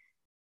it.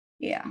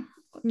 Yeah.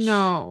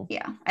 No.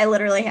 Yeah. I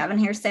literally have in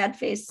here sad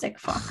face, sick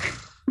fuck.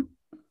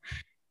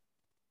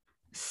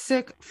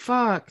 Sick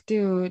fuck,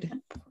 dude.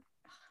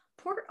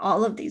 Poor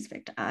all of these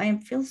victims. I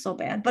feel so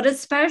bad, but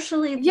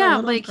especially the yeah,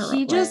 little like girl.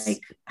 He just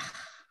like,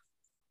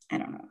 I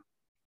don't know.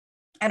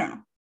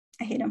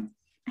 I hate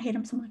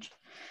him so much.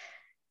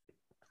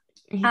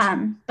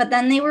 But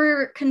then they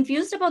were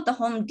confused about the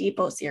Home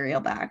Depot cereal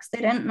box.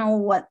 They didn't know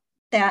what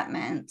that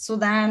meant. So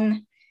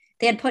then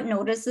they had put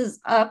notices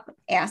up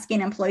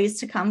asking employees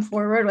to come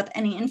forward with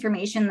any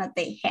information that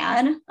they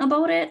had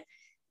about it.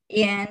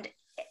 And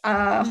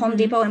a Home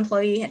Depot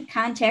employee had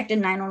contacted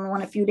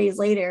 911 a few days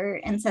later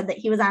and said that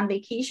he was on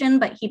vacation,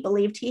 but he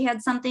believed he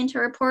had something to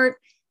report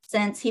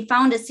since he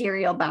found a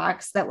cereal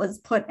box that was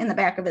put in the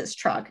back of his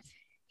truck.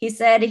 He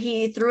said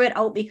he threw it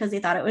out because he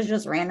thought it was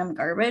just random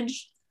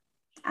garbage.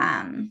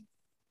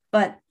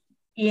 But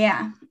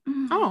yeah.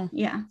 Oh.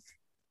 Yeah.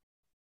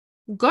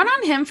 Good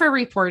on him for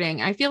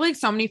reporting. I feel like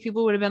so many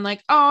people would have been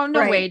like, oh,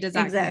 no way does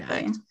that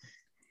connect.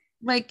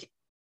 Like,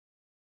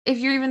 if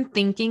you're even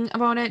thinking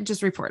about it,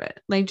 just report it.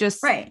 Like,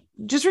 just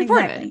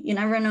report it. You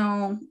never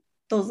know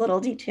those little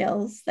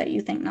details that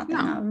you think nothing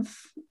of.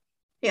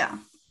 Yeah.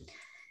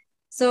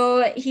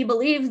 So he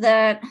believed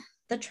that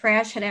the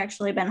trash had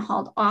actually been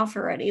hauled off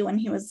already when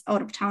he was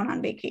out of town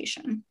on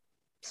vacation.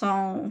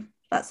 So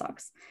that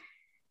sucks.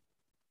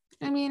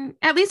 I mean,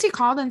 at least he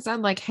called and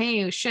said like,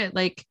 hey, shit,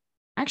 like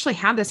I actually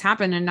had this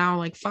happen and now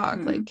like, fuck,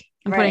 like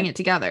I'm putting it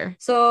together.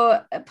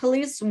 So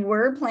police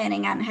were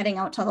planning on heading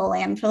out to the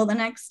landfill the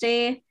next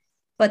day.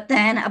 But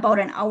then about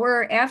an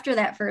hour after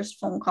that first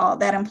phone call,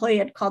 that employee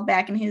had called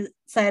back and he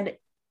said,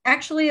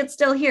 actually, it's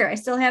still here. I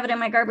still have it in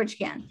my garbage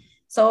can.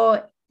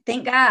 So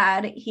thank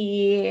God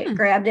he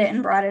grabbed it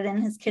and brought it in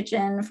his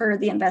kitchen for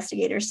the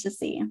investigators to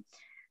see.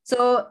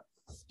 So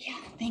yeah,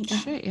 thank God.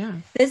 Shit, yeah.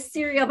 This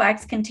cereal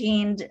box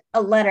contained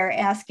a letter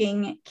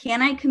asking,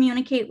 can I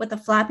communicate with a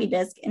floppy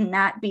disk and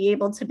not be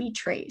able to be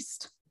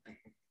traced?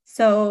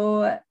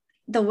 So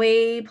the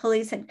way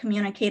police had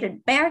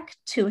communicated back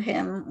to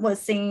him was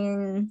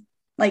saying,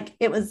 like,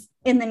 it was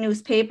in the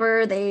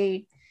newspaper.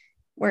 They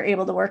were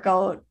able to work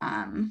out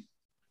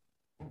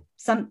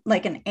some,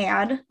 like an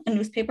ad, a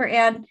newspaper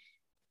ad.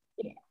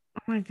 Yeah.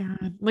 Oh my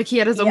God. Like he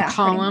had his own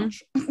column.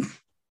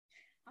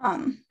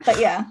 But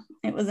yeah,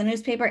 it was a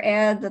newspaper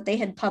ad that they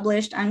had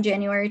published on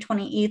January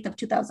 28th of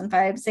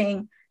 2005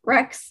 saying,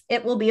 Rex,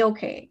 it will be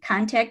okay.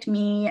 Contact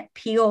me,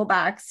 P.O.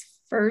 Box,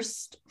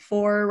 first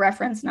 4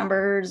 reference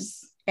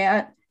numbers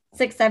at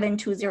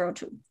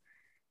 67202.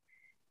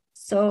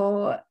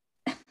 So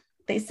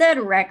they said,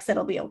 Rex,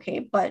 it'll be okay,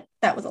 but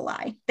that was a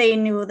lie. They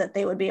knew that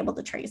they would be able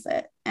to trace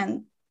it.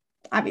 And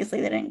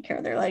obviously they didn't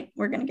care. They're like,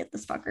 we're going to get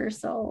this fucker.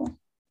 So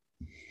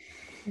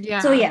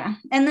yeah.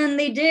 And then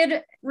they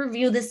did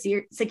review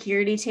the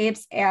security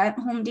tapes at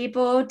Home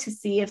Depot to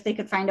see if they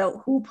could find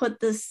out who put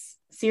this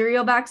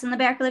cereal box in the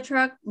back of the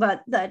truck.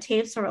 But the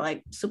tapes were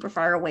like super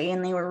far away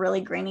and they were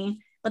really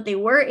grainy. But they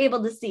were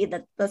able to see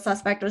that the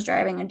suspect was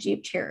driving a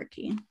Jeep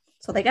Cherokee.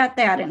 So they got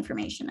that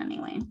information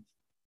anyway.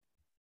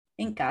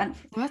 Thank God.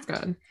 Well, that's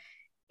good.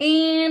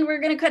 And we're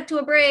going to cut to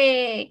a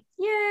break.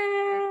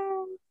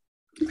 Yay!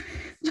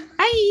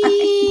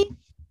 Bye!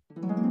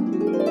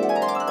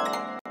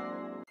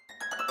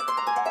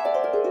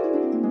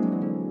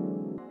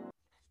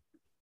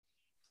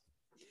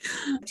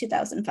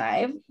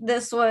 2005.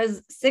 This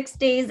was 6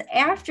 days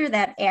after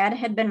that ad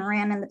had been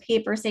ran in the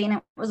paper saying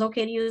it was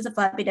okay to use a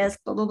floppy disk,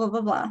 blah, blah, blah,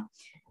 blah, blah.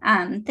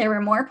 There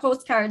were more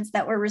postcards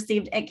that were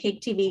received at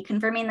Cake TV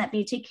confirming that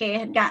BTK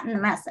had gotten the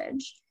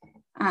message.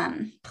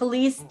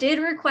 Police did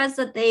request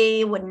that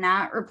they would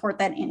not report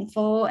that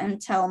info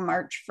until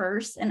March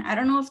 1st. And I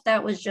don't know if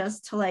that was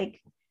just to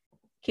like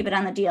keep it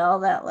on the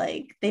DL that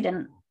like they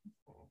didn't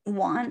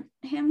want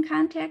him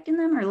contacting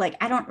them, or like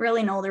I don't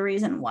really know the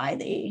reason why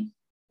they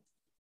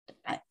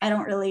I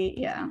don't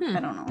really I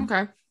don't know.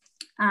 Okay.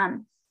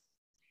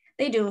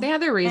 They have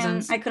their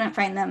reasons. I couldn't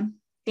find them,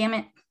 damn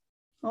it.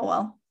 Oh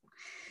well.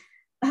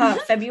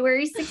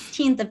 February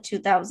 16th of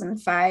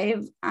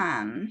 2005,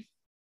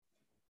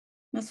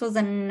 this was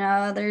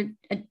I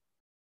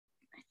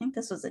think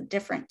this was a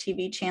different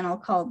TV channel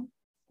called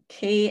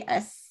KSAS,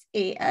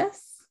 I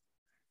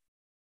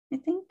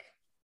think.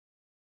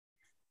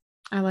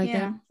 I like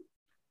it.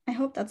 I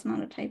hope that's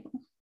not a typo.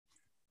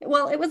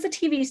 Well, it was a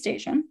TV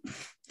station.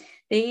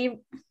 There's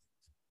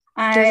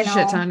a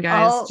shit ton,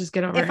 guys. Just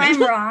get over it. If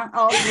I'm wrong,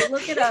 I'll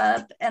look it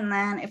up. And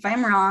then if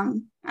I'm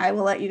wrong, I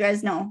will let you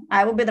guys know.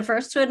 I will be the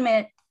first to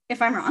admit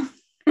if I'm wrong.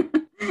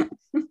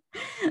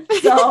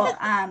 So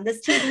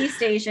this TV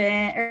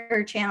station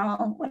or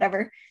channel,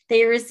 whatever,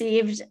 they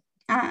received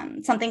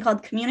something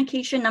called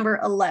communication number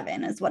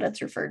 11 is what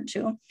it's referred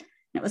to. And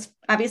it was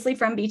obviously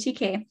from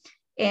BTK.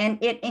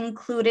 And it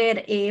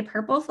included a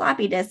purple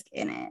floppy disk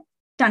in it.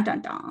 Dun,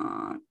 dun,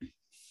 dun.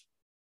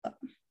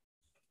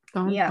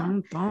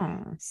 Dun,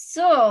 dun.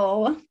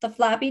 So the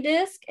floppy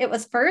disk, it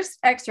was first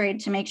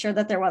x-rayed to make sure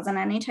that there wasn't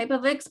any type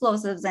of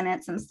explosives in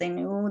it, since they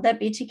knew that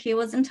BTK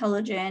was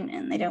intelligent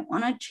and they didn't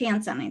want to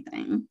chance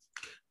anything.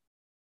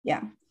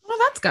 Yeah. Well,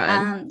 that's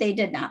good. They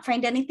did not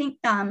find anything,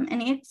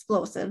 any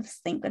explosives,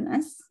 thank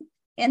goodness.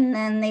 And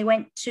then they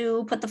went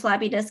to put the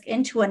floppy disk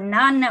into a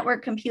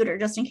non-network computer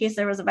just in case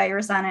there was a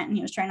virus on it and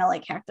he was trying to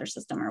like hack their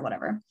system or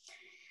whatever.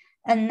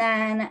 And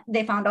then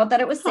they found out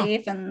that it was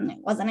safe and it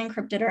wasn't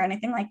encrypted or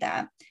anything like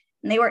that.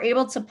 And they were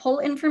able to pull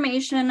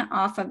information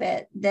off of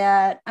it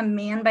that a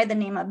man by the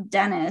name of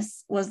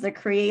Dennis was the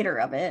creator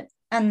of it.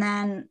 And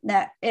then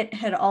that it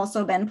had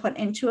also been put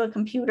into a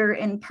computer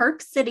in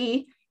Park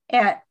City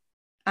at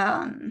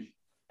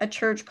a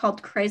church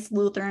called Christ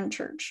Lutheran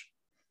Church.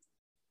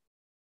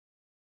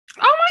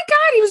 Oh my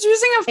God, he was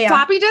using a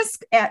floppy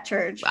disk at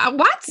church.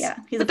 What? Yeah,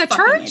 he's at a the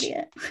fucking church.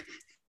 Idiot.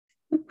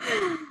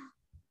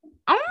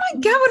 Oh my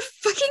God, what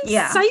fucking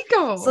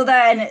psycho. So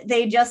then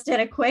they just did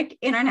a quick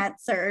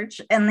internet search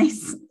and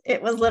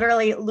it was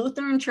literally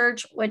Lutheran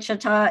Church,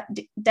 Wichita,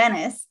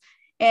 Dennis,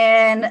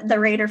 and the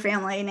Rader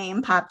family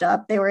name popped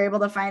up. They were able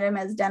to find him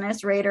as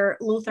Dennis Rader,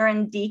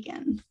 Lutheran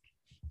Deacon.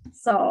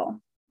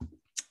 So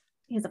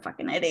he's a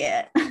fucking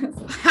idiot.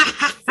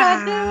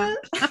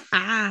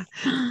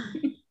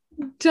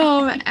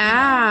 Dumb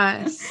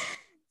ass.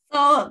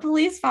 So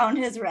police found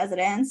his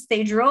residence.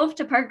 They drove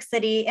to Park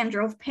City and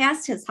drove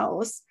past his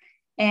house.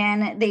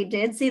 And they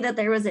did see that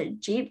there was a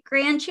Jeep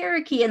Grand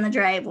Cherokee in the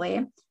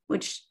driveway,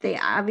 which they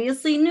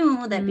obviously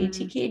knew that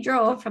BTK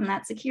drove from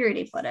that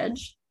security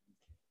footage.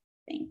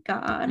 Thank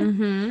God.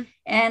 Mm-hmm.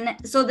 And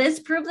so this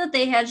proved that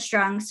they had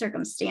strong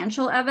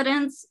circumstantial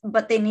evidence,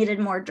 but they needed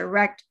more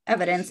direct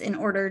evidence in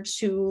order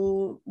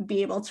to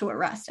be able to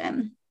arrest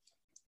him.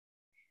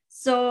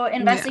 So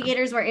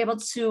investigators were able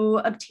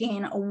to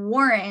obtain a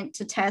warrant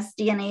to test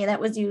DNA that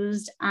was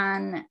used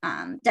on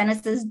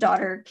Dennis's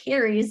daughter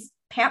Carrie's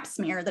pap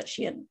smear that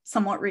she had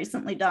somewhat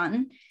recently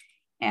done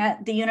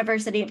at the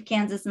University of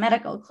Kansas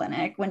Medical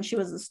Clinic when she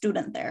was a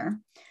student there.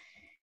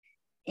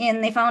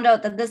 And they found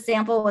out that this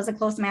sample was a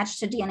close match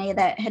to DNA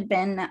that had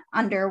been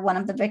under one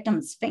of the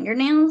victim's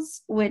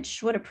fingernails,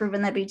 which would have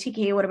proven that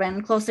BTK would have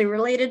been closely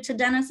related to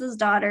Dennis's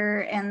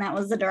daughter. And that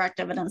was the direct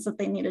evidence that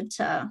they needed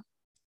to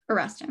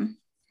arrest him.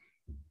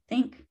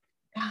 Thank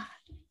God.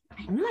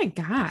 Oh my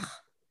God.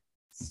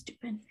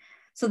 Stupid.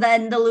 So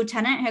then the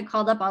lieutenant had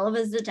called up all of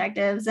his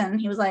detectives and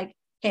he was like,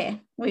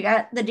 hey, we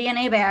got the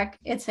DNA back.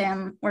 It's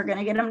him. We're going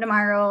to get him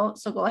tomorrow.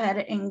 So go ahead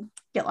and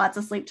get lots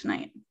of sleep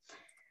tonight.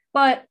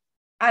 But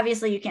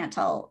obviously you can't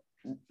tell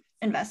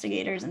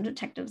investigators and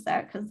detectives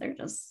that because they're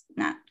just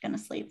not going to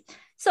sleep.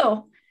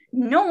 So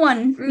no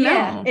one,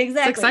 yeah,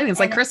 exactly. It's exciting. It's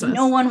like Christmas.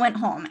 No one went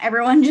home.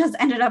 Everyone just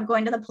ended up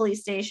going to the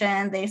police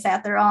station. They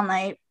sat there all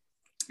night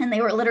and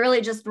they were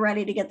literally just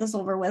ready to get this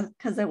over with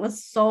because it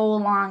was so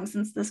long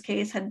since this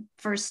case had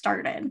first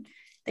started.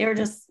 They were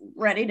just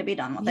ready to be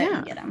done with it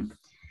and get him.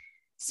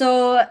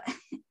 So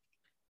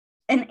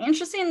an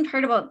interesting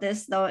part about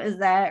this, though, is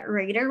that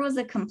Rader was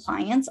a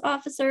compliance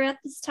officer at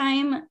this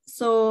time.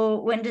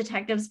 So when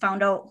detectives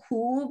found out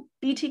who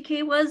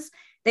BTK was,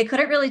 they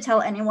couldn't really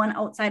tell anyone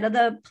outside of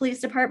the police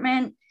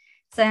department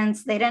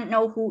since they didn't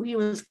know who he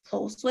was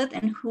close with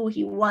and who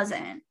he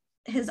wasn't.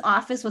 His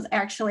office was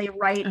actually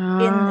right in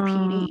the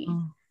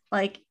PD.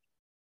 Like,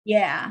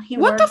 yeah. He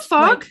what the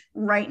fuck? Like,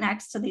 right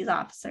next to these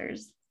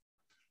officers.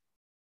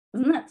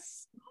 Isn't that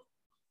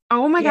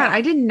oh my God,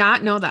 I did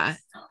not know that.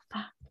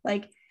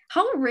 Like,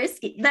 how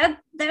risky that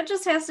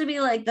just has to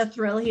be like the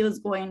thrill he was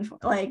going for.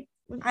 Like,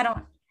 I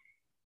don't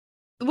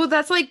Well,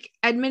 that's like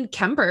Edmund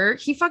Kemper.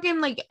 He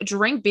fucking like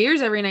drank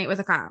beers every night with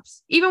the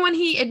cops. Even when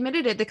he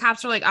admitted it, the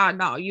cops were like, "Oh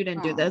no, you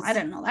didn't do this." I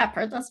didn't know that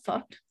part. That's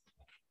fucked.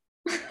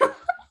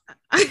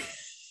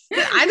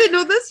 I didn't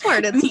know this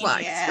part. It's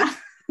fucked. Yeah.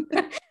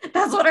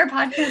 That's what our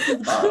podcast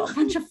is about. A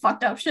bunch of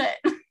fucked up shit.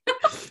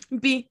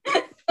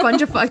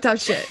 Bunch of fucked up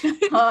shit.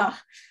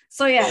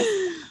 So yes,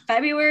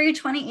 February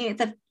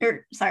 25th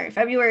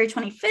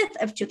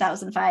of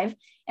 2005,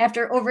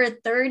 after over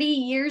 30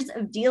 years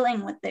of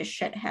dealing with this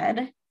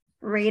shithead,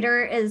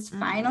 Rader is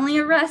finally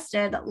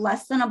arrested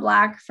less than a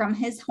block from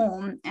his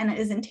home and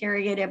is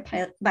interrogated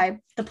by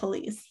the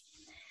police.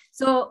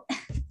 So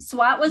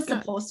SWAT was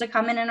supposed to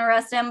come in and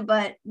arrest him,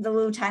 but the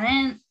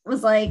lieutenant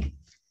was like,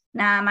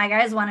 nah, my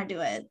guys want to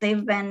do it.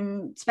 They've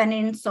been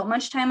spending so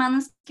much time on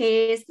this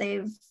case.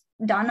 They've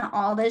done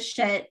all this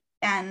shit,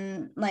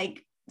 and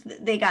like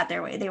they got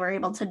their way. They were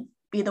able to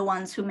be the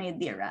ones who made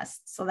the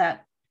arrest. So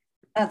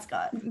that's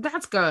good.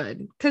 That's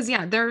good. Cause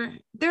yeah, they're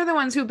the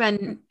ones who've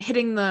been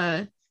hitting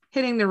the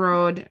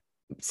road,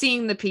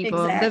 seeing the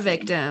people, the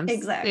victims.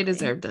 Exactly. They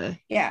deserve to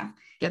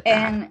get that.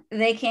 And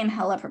they came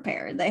hella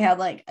prepared. They had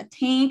like a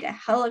tank, a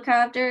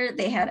helicopter,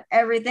 they had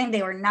everything.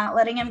 They were not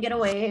letting him get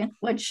away,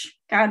 which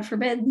God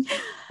forbid.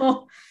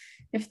 Well,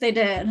 if they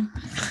did.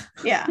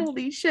 Yeah.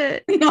 Holy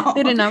shit. No.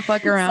 They did not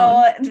fuck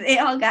around. So they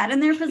all got in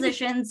their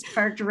positions,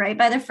 parked right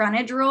by the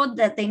frontage road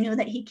that they knew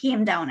that he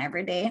came down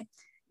every day.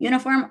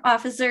 Uniformed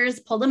officers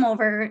pulled him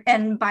over,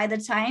 and by the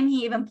time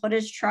he even put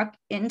his truck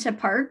into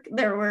park,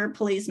 there were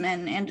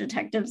policemen and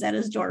detectives at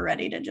his door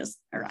ready to just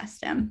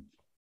arrest him.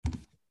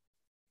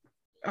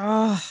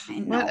 Oh,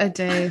 what a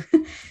day.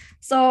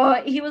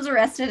 So he was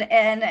arrested,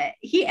 and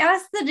he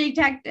asked the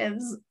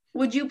detectives,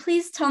 "Would you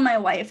please tell my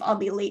wife I'll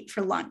be late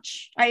for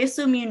lunch? I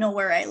assume you know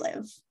where I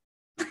live."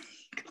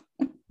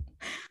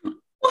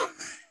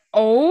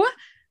 Oh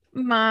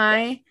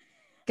my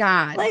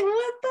God. Like,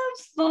 what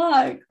the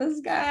fuck?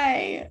 This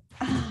guy.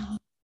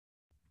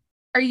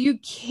 Are you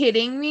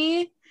kidding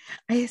me?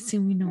 I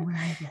assume you know where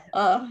I live.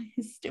 Oh,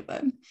 he's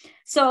stupid.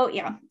 So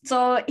yeah.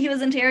 So he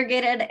was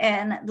interrogated,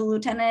 and the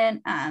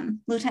Lieutenant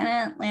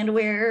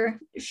Landwehr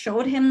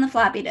showed him the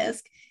floppy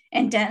disk,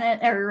 and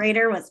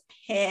Rader was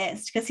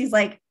pissed because he's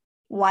like,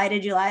 "Why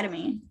did you lie to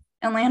me?"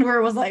 And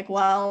Landwehr was like,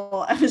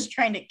 "Well, I was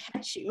trying to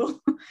catch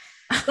you."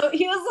 So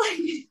he was like,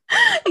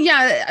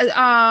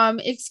 yeah,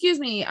 excuse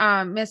me,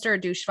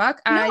 Mr. Douchefuck.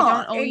 I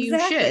don't owe you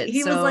shit.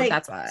 He was like,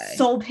 that's why.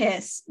 So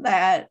pissed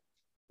that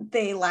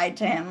they lied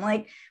to him.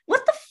 Like,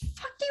 what the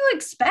fuck do you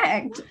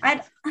expect?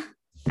 I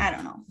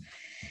don't know.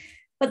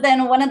 But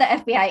then one of the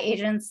FBI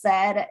agents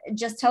said,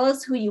 "Just tell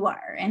us who you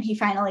are." And he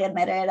finally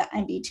admitted,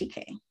 "I'm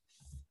BTK.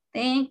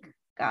 Thank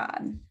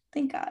God.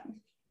 Thank God.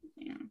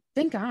 Yeah.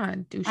 Thank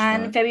God.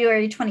 On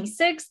February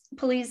 26th,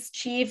 Police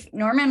Chief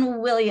Norman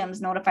Williams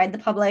notified the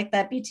public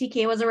that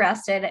BTK was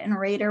arrested and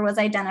Rader was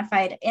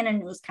identified in a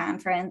news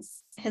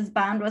conference. His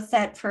bond was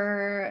set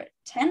for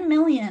 $10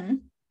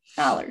 million.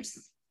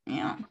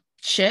 Yeah.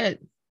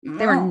 Shit.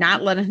 They were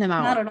not letting him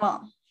out. Not at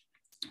all.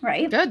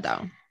 Right? Good,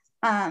 though.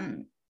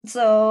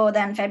 So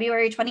then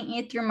February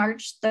 28th through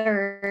March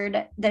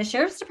 3rd, the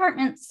Sheriff's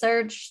Department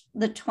searched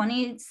the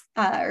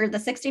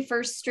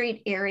 61st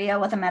Street area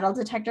with a metal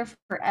detector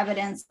for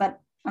evidence, but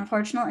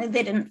unfortunately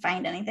they didn't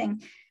find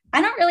anything.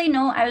 I don't really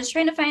know. I was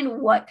trying to find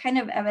what kind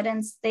of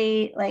evidence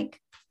they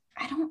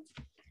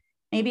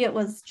maybe it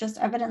was just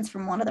evidence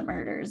from one of the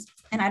murders,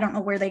 and I don't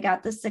know where they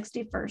got the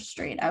 61st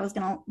Street. I was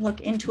going to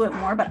look into it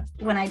more, but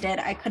when I did,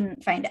 I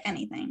couldn't find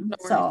anything.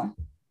 So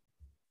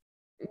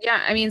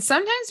yeah, I mean,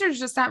 sometimes there's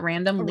just that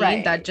random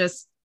lead that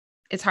just,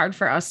 it's hard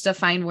for us to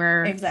find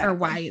where or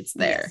why it's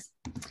there.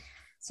 Yes.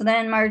 So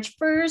then March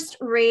 1st,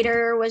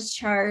 Rader was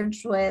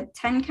charged with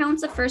 10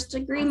 counts of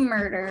first-degree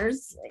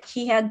murders.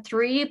 He had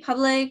three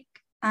public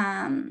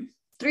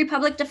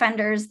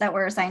defenders that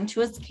were assigned to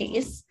his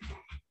case.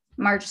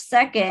 March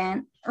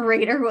 2nd,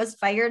 Rader was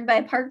fired by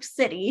Park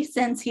City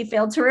since he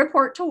failed to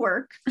report to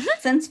work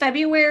since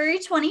February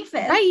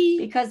 25th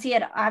because he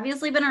had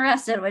obviously been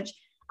arrested, which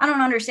I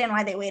don't understand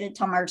why they waited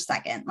till March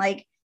 2nd.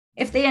 Like,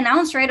 if they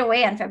announced right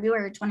away on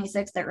February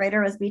 26th that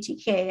Rader was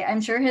BTK,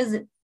 I'm sure his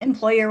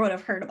employer would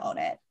have heard about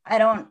it. I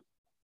don't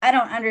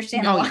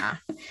understand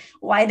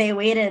why they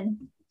waited,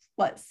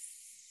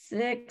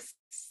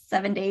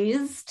 6-7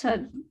 days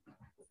to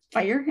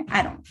fire?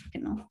 I don't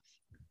fucking know.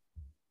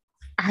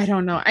 I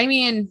don't know. I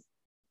mean,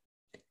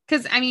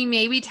 because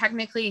maybe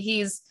technically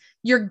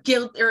you're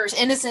guilty or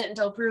innocent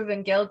until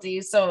proven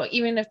guilty. So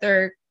even if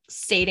they're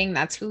stating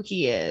that's who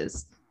he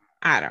is,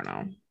 I don't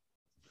know.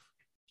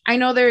 I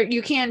know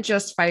you can't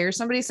just fire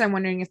somebody, so I'm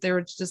wondering if there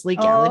were just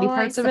legality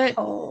parts of it.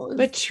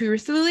 But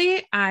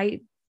truthfully,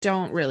 I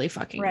don't really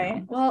fucking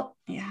know. Well,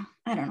 yeah,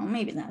 I don't know.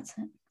 Maybe that's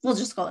it. We'll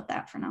just go with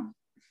that for now.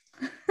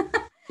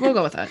 We'll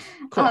go with that.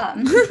 Cool.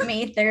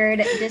 May 3rd,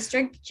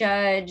 District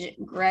Judge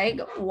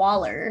Greg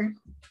Waller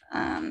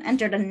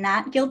entered a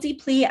not guilty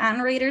plea on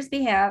Rader's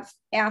behalf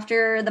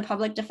after the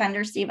public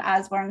defender Steve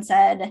Osborne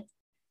said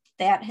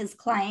that his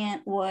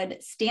client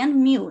would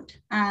stand mute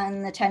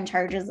on the 10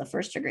 charges of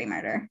first-degree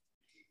murder.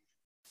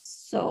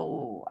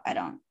 So I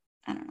don't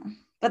know.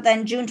 But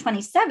then June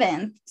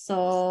 27th, so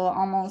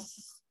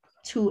almost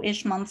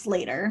 2-ish months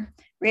later,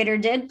 Rader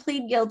did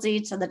plead guilty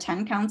to the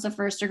 10 counts of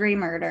first-degree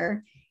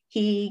murder.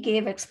 He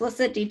gave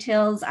explicit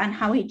details on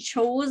how he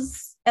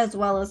chose as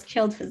well as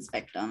killed his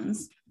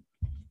victims.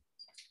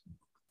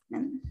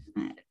 And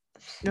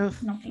no,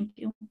 thank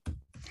you.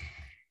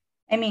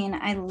 I mean,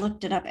 I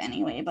looked it up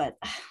anyway, but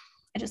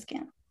I just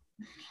can't.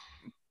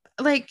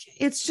 Like,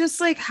 it's just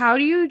like, how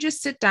do you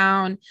just sit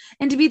down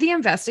and to be the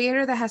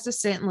investigator that has to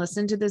sit and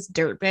listen to this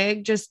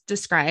dirtbag just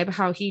describe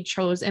how he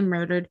chose and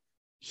murdered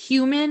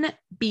human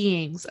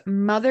beings,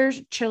 mothers,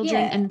 children,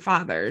 and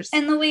fathers.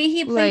 And the way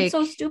he played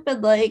so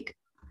stupid, like,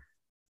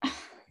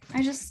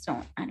 I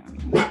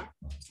don't know.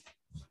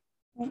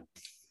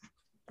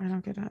 I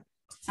don't get it.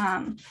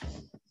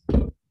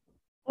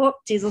 Oh,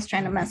 Diesel's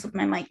trying to mess with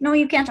my mic. No,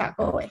 you can't talk.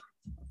 Go away.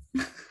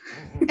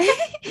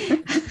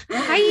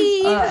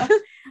 Hi.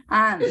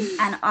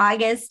 On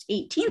August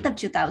 18th of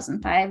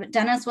 2005,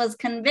 Dennis was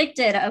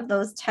convicted of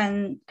those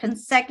 10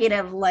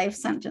 consecutive life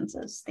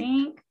sentences.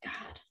 Thank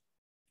God.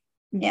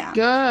 Yeah.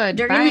 Good.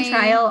 During the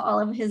trial,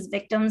 all of his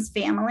victims'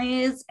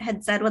 families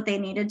had said what they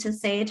needed to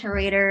say to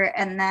Rader.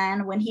 And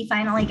then when he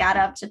finally got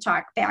up to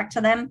talk back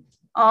to them,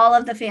 all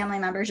of the family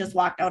members just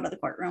walked out of the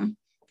courtroom.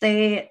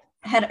 They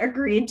had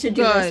agreed to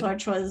do this,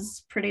 which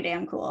was pretty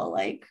damn cool.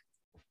 Like,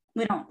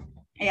 we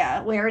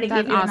already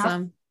gave you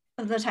enough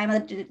of the time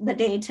of the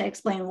day to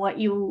explain what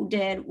you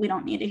did. We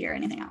don't need to hear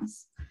anything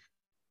else.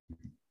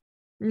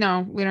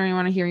 No, we don't even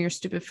want to hear your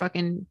stupid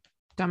fucking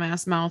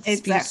dumbass mouth.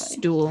 Exactly.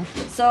 Stool.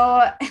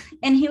 So,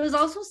 and he was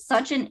also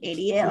such an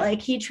idiot.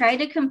 Like, he tried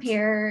to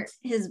compare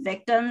his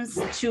victims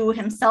to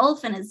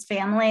himself and his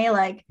family.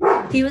 Like,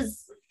 he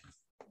was,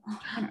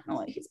 I don't know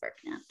what he's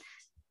barking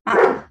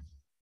at.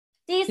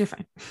 You're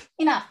fine.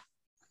 Enough.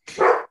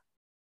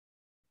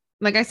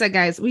 Like I said,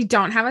 guys, we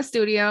don't have a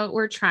studio.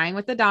 We're trying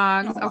with the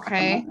dogs.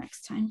 Okay.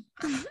 Next time.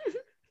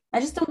 I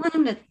just don't want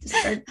him to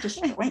start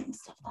destroying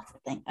stuff. That's the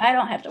thing. I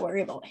don't have to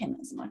worry about him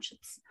as much.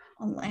 It's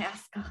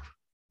Alaska.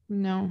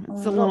 No,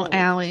 it's a little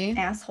alley.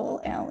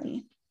 Asshole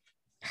alley.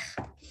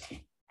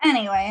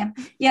 Anyway,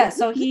 yeah,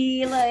 so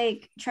he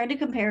tried to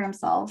compare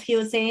himself. He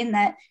was saying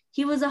that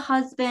he was a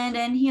husband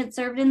and he had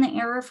served in the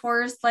Air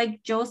Force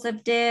like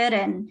Joseph did,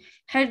 and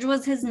Hedge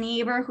was his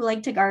neighbor who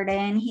liked to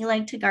garden. He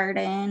liked to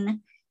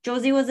garden.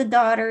 Josie was a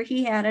daughter.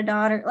 He had a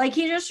daughter. Like,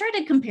 he just tried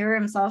to compare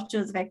himself to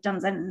his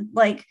victims and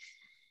like.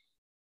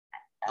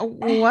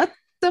 What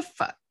the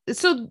fuck?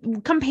 So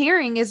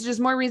comparing is just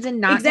more reason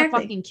not to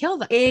fucking kill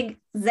them.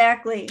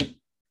 Exactly.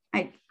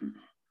 I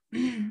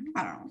don't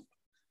know.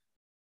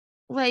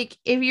 Like,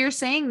 if you're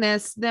saying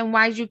this, then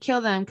why'd you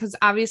kill them? Because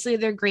obviously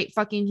they're great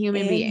fucking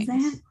human beings. I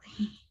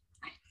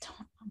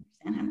don't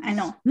understand him. I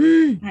know.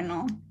 I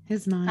know.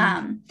 His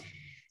mind.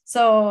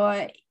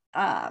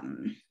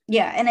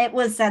 Yeah, and it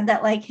was said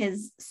that like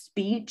his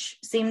speech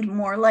seemed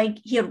more like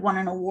he had won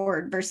an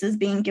award versus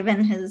being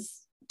given his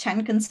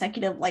 10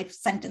 consecutive life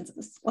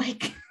sentences.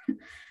 Like,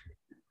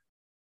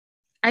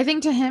 I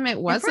think to him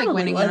it was like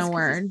winning an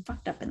award.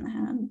 Fucked up in the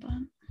head, but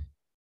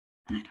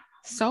I don't know.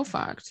 So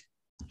fucked.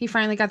 He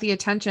finally got the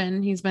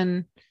attention he's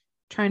been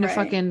trying to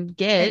fucking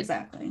get.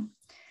 Exactly.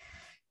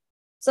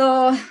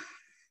 So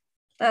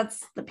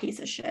that's the piece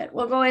of shit.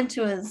 We'll go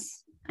into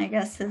his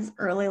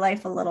early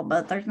life a little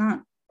bit. There's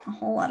not a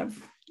whole lot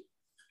of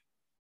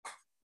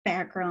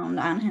background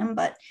on him,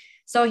 but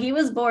so he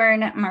was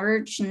born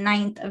March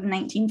 9th of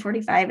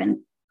 1945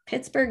 in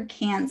Pittsburgh,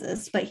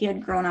 Kansas, but he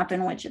had grown up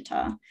in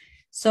Wichita.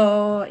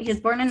 So he was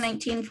born in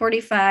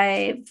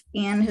 1945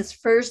 and his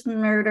first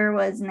murder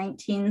was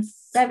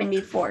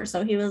 1974.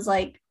 So he was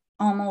like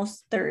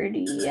almost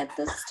 30 at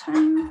this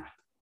time.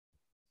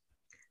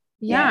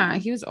 Yeah,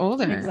 he was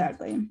older.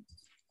 Exactly.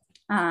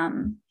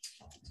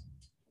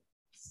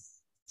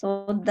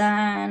 So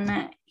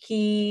then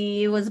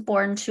he was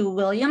born to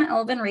William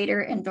Elvin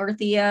Rader and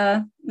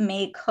Dorothea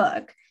May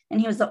Cook,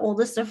 and he was the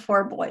oldest of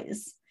 4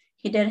 boys.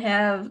 He did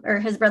have, or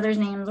his brothers'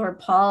 names were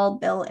Paul,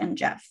 Bill, and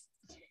Jeff.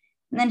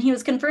 And then he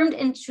was confirmed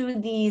into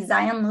the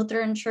Zion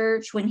Lutheran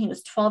Church when he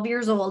was 12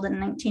 years old in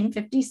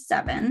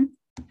 1957.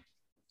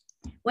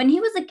 When he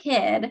was a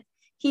kid,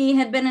 he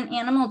had been an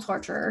animal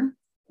torturer.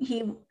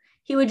 He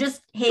would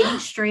just hang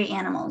stray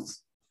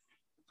animals.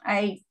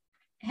 I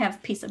have a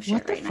piece of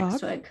shit right next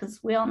to it because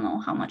we all know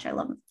how much I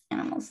love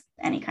animals,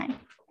 any kind,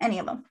 any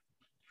of them.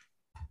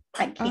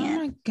 I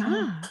can't. Oh my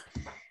God.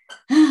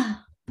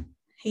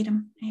 Hate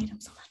him. I hate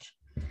him so much.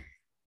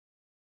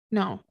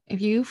 No,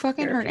 if you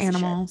fucking hurt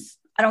animals,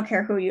 I don't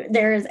care who you.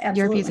 There is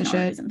absolutely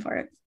no reason for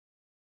it.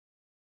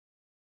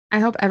 I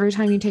hope every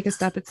time you take a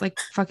step, it's like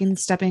fucking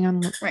stepping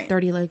on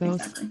dirty Legos.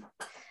 Exactly.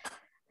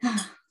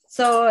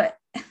 So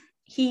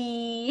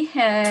he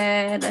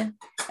had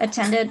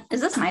attended.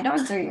 Is this my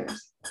dog's or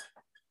yours?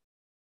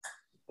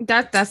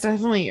 That's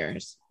definitely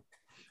yours.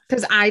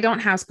 Because I don't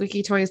have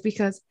squeaky toys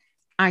because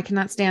I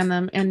cannot stand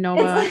them, and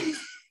Nova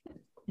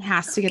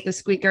has to get the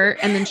squeaker,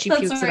 and then she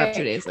pukes it up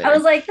 2 days later. I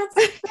was like,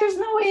 there's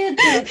no way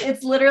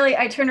it's literally,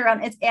 I turned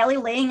around, it's Allie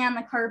laying on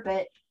the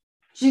carpet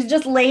She's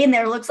just laying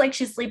there. Looks like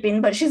she's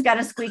sleeping, but she's got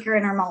a squeaker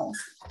in her mouth.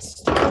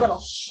 Little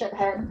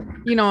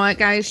shithead. You know what,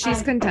 guys?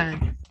 She's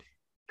content.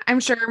 I'm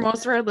sure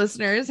most of our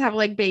listeners have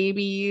like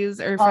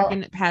babies or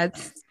fucking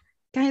pets.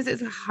 Guys,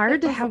 it's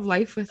hard to have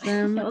life with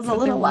them. It was a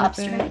little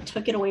lobster, and I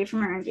took it away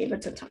from her and gave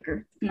it to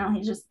Tucker. Now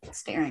he's just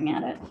staring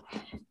at it.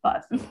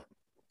 But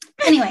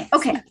anyway,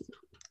 okay.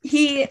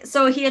 He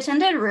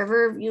attended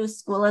Riverview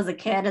School as a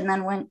kid and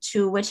then went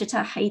to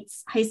Wichita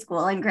Heights High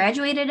School and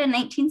graduated in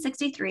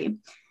 1963.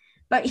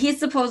 But he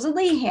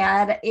supposedly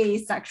had a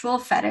sexual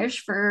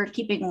fetish for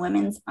keeping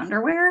women's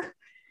underwear.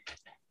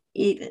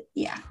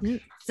 Yeah.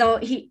 So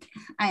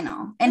I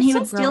know. And he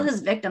would steal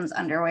his victims'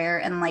 underwear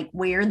and like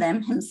wear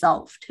them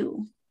himself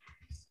too.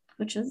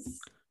 Which is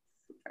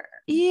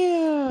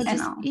ew. I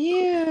know.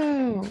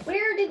 Ew.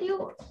 Where did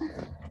you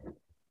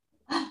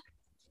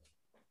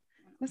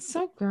That's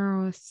so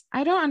gross.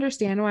 I don't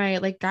understand why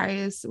like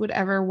guys would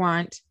ever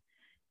want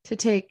to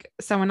take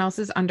someone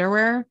else's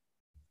underwear.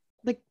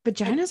 Like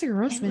vaginas are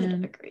gross, man. I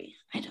would agree.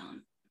 I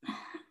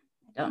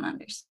don't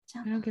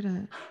understand. I don't get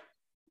it.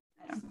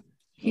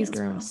 He's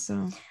gross.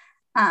 So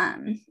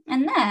and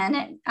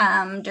then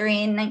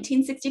during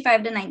 1965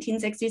 to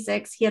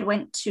 1966, he had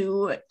went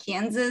to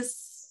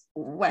Kansas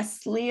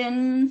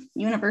Wesleyan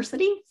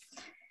University.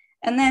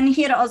 And then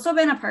he had also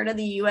been a part of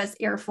the U.S.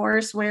 Air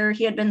Force, where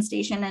he had been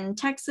stationed in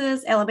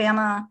Texas,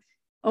 Alabama,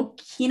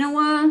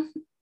 Okinawa,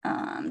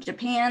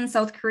 Japan,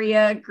 South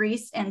Korea,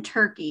 Greece, and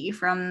Turkey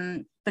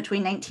from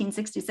between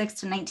 1966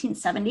 to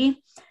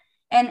 1970.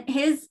 And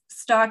his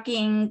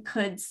stalking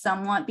could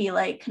somewhat be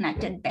like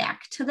connected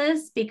back to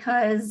this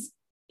because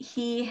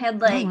he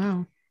had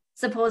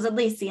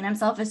supposedly seen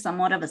himself as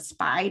somewhat of a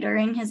spy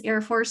during his Air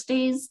Force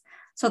days.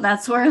 So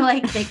that's where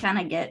like they kind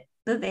of get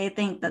that they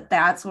think that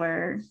that's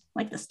where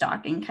like the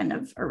stalking kind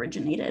of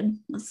originated.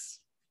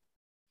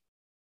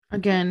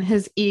 Again,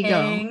 his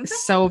ego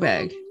is so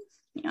big.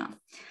 Yeah.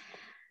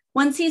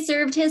 Once he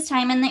served his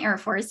time in the Air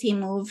Force, he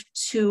moved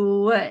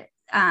to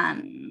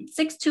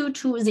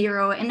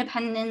 6220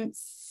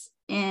 Independence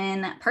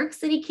in Park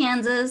City,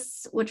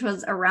 Kansas, which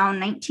was around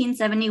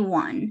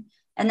 1971.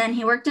 And then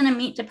he worked in a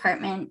meat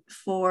department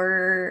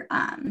for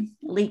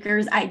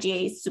Leaker's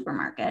IGA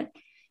supermarket.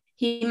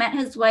 He met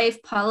his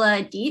wife,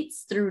 Paula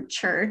Dietz, through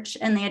church,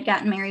 and they had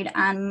gotten married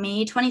on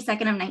May 22nd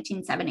of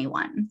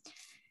 1971.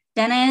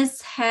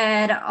 Dennis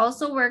had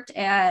also worked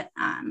at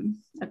a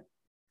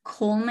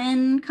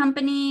Coleman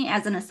Company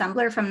as an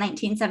assembler from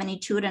 1972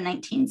 to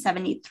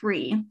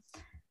 1973.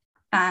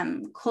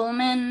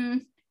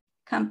 Coleman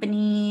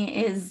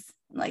Company is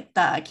like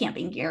the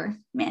camping gear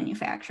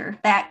manufacturer.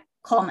 That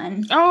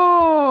Coleman.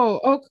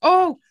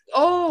 Oh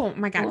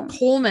my God.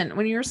 Coleman.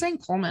 When you were saying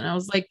Coleman, I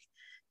was like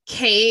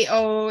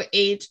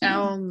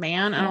KOHL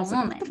man. And I was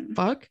like, what the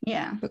fuck?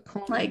 Yeah.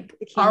 Like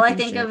all I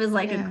think of is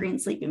like a green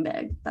sleeping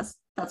bag. That's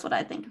what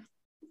I think of.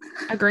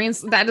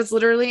 That is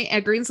literally a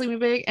green sleeping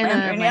bag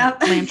and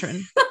lantern, a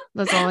lantern.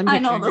 That's all I'm I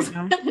know those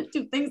are the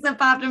two things that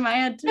popped in my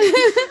head too.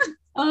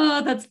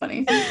 Oh, that's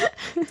funny.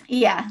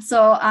 Yeah.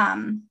 So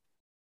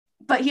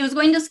but he was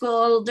going to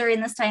school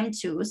during this time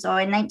too. So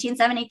in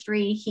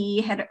 1973,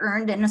 he had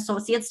earned an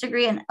associate's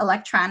degree in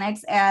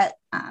electronics at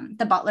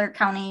the Butler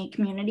County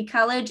Community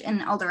College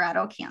in El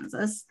Dorado,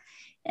 Kansas.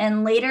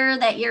 And later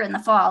that year in the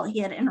fall, he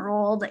had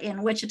enrolled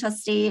in Wichita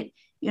State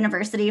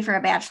University for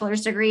a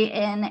bachelor's degree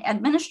in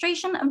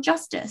administration of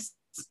justice,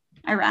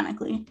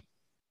 ironically.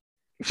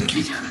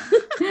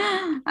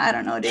 I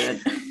don't know, dude.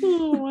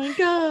 Oh my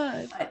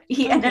God. But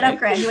he ended up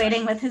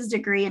graduating with his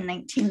degree in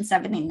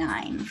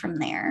 1979 from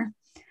there.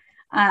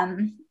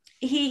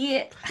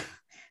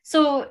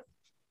 So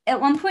at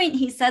one point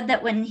he said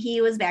that when he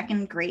was back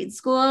in grade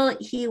school,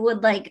 he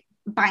would like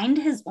bind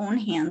his own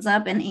hands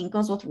up and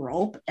ankles with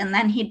rope, and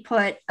then he'd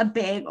put a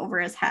bag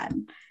over his head.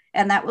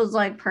 And that was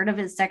like part of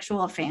his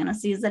sexual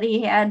fantasies that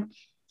he had.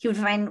 He would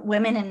find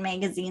women in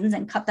magazines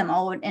and cut them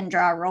out and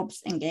draw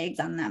ropes and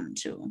gags on them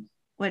too,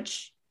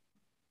 which.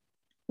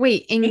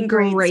 Wait, in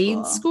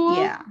grade school?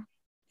 Yeah.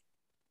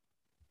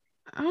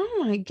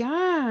 Oh my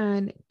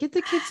God. Get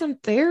the kids some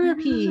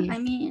therapy. I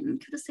mean,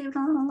 could have saved a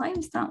lot of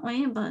lives that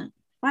way, but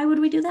why would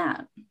we do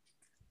that?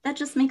 That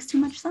just makes too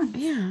much sense.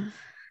 Yeah.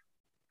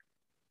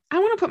 I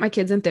want to put my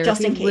kids in therapy.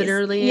 Just in case.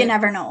 Literally. You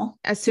never know.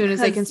 As soon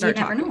as they can start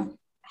talking. You never know.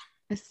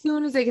 As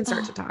soon as they can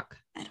start to talk.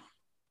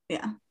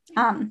 Yeah.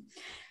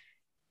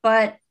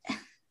 But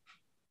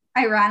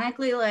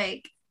ironically,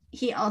 like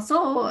he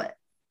also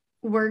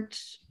worked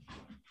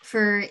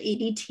for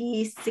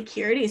ADT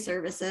Security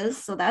Services.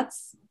 So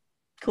that's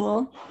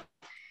cool.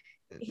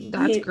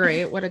 That's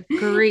great. What a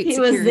great He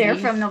was there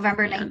from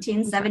November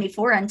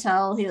 1974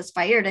 until he was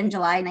fired in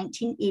July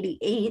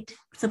 1988,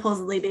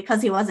 supposedly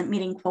because he wasn't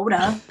meeting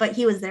quota, but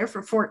he was there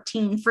for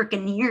 14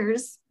 freaking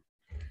years.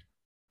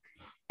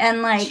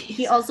 And like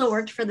he also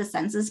worked for the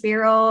Census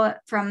Bureau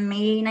from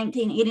May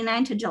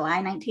 1989 to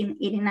July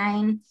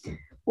 1989,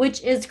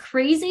 which is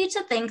crazy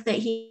to think that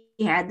he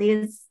had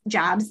these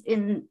jobs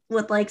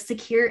with like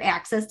secure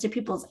access to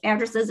people's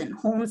addresses and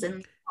homes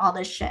and all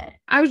this shit.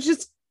 I was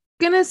just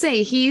gonna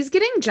say he's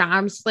getting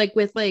jobs like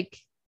with like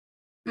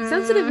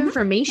sensitive Isn't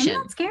information.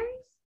 that scary?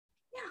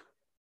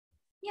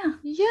 Yeah.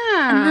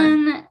 Yeah.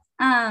 And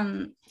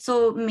then,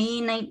 so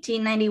May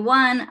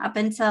 1991 up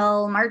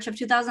until March of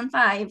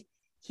 2005,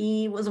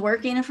 he was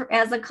working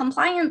as a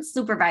compliance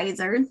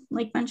supervisor,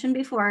 like mentioned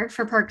before,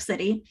 for Park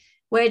City,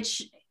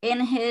 which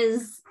in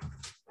his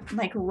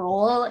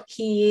role,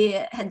 he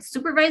had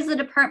supervised the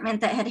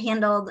department that had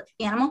handled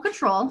animal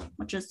control,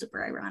 which is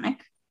super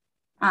ironic,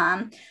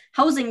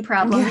 housing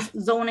problems,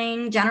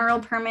 zoning, general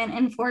permit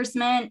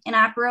enforcement,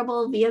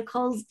 inoperable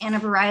vehicles, and a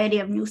variety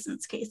of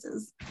nuisance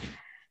cases.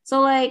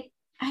 So I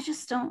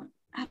don't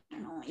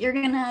know. You're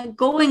gonna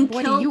go and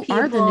kill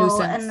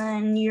people, and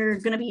then you're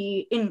gonna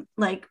be in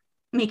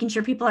making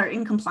sure people are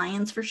in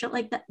compliance for shit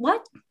like that.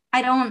 What?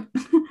 I don't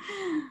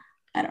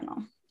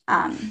know.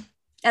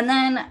 And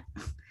then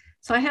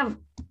so I have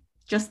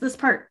just this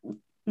part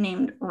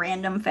named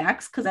random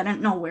facts because I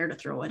didn't know where to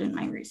throw it in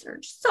my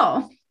research.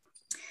 So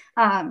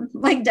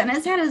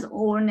Dennis had his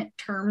own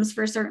terms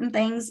for certain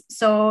things.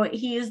 So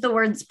he used the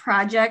words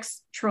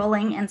projects,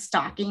 trolling, and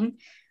stalking.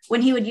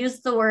 When he would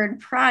use the word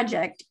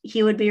project,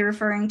 he would be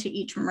referring to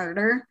each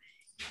murder.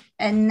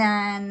 And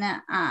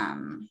then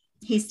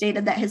he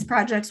stated that his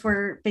projects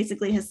were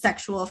basically his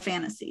sexual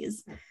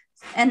fantasies.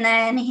 And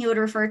then he would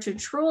refer to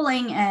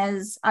trolling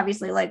as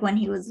obviously when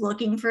he was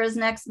looking for his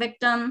next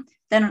victim.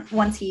 Then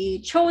once he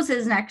chose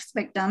his next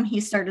victim,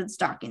 he started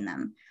stalking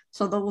them.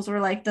 So those were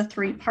the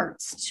three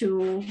parts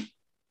to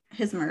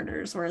his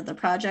murders, were the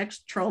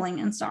project, trolling,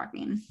 and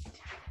stalking,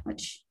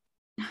 which.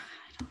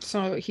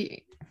 So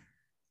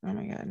oh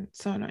my God,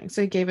 so annoying.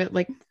 So he gave it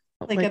like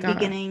a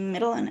beginning,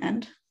 middle, and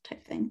end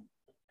type thing.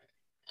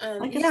 A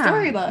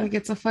storybook.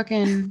 It's a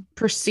fucking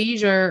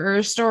procedure or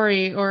a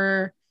story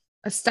or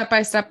a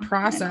step-by-step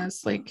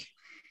process.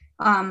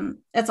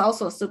 It's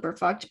also super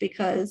fucked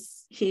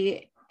because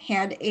he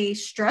had a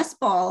stress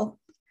ball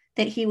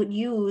that he would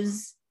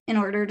use in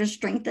order to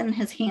strengthen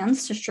his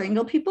hands to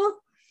strangle people.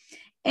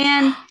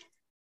 And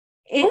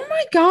oh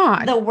my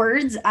God, the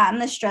words on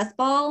the stress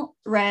ball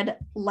read,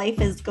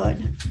 "Life is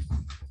good."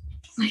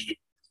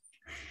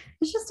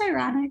 It's just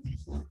ironic.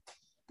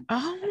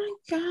 Oh my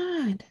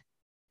God.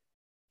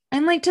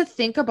 And to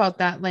think about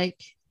that,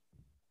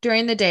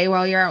 during the day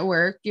while you're at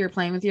work, you're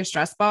playing with your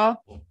stress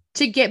ball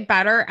to get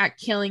better at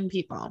killing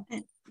people.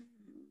 I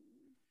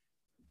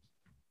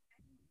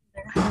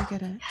don't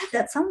get it.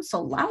 That sounds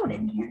so loud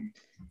in here.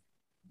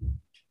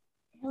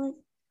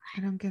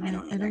 I don't get it.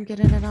 I don't get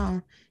it at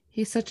all.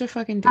 He's such a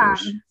fucking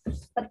douche.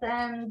 But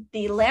then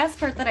the last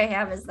part that I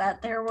have is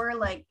that there were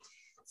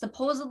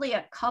supposedly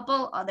a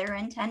couple other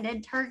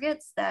intended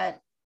targets that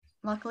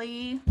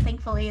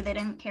thankfully they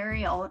didn't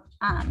carry out.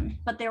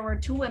 But there were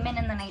two women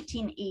in the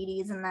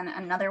 1980s and then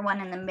another one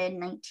in the mid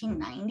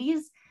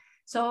 1990s.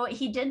 So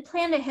he did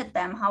plan to hit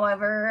them.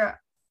 However,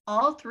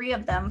 all three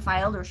of them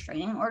filed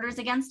restraining orders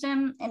against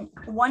him, and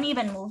one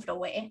even moved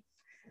away.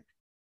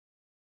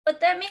 But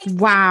that makes me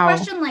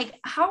question,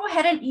 how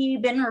hadn't he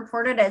been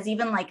reported as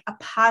even a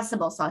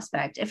possible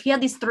suspect? If he had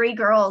these three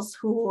girls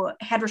who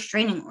had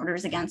restraining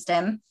orders against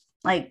him,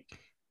 I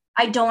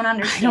don't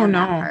understand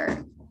that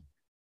part.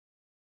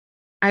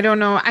 I don't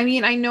know. I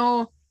mean, I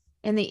know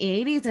in the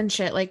 80s and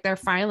shit, their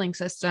filing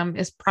system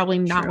is probably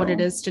not what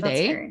it is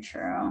today. That's very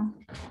true.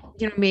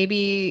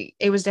 Maybe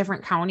it was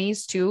different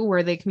counties too.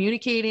 Were they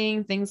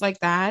communicating, things like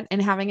that,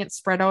 and having it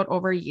spread out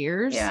over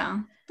years? Yeah,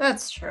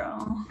 that's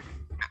true.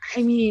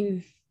 I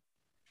mean,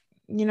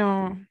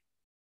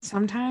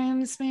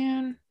 sometimes,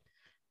 man,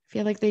 I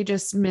feel like they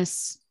just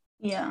miss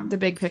the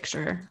big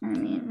picture. I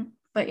mean,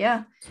 but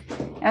yeah,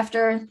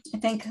 after I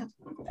think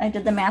I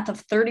did the math of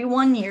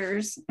 31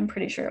 years, I'm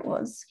pretty sure it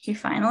was, he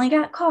finally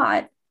got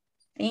caught.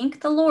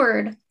 Thank the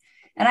Lord.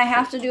 And I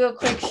have to do a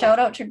quick shout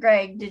out to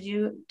Greg.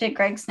 Did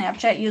Greg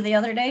Snapchat you the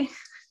other day?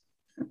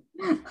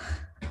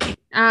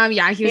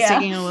 Yeah, he was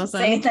taking a listen.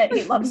 Saying that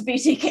he loves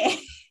BTK.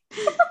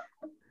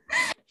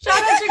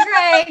 Shout out to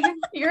Greg.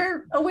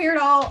 You're a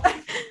weirdo.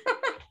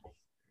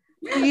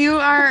 You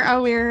are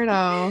a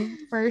weirdo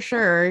for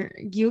sure.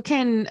 You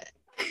can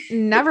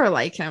never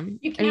like him.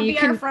 You can't be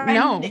our friend.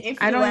 No,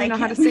 I don't even know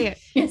how to say it.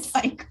 It's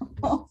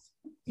psycho.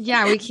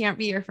 Yeah, we can't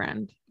be your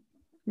friend.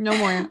 No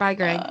more. Bye,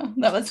 Greg.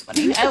 That was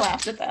funny. I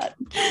laughed at that.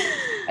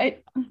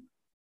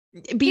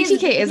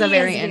 BTK is a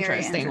very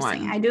interesting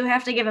one. I do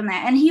have to give him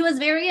that. And he was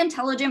very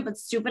intelligent but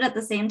stupid at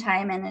the same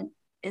time. And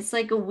it's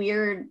a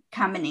weird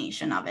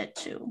combination of it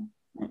too.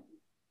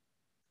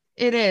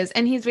 It is.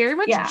 And he's very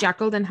much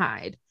Jekyll and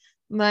Hyde.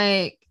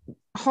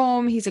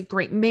 Home, he's a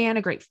great man,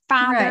 a great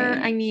father. Right.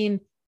 I mean,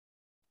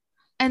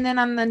 and then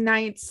on the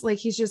nights,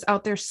 he's just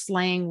out there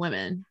slaying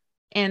women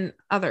and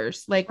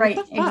others. Right,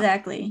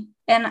 exactly.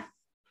 And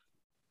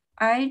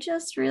I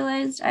just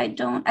realized I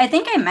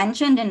think I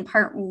mentioned in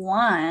part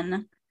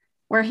 1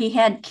 where he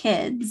had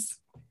kids,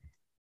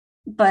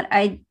 but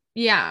I think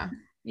he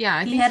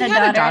had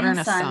a daughter and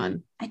a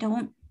son.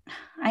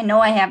 I know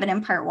I have it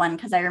in part 1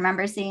 because I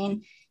remember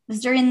seeing it was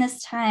during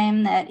this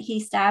time that he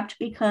stopped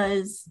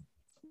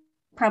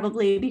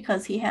probably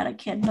because he had a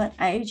kid, but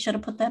I should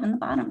have put that in the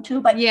bottom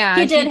too. But he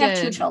did have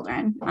 2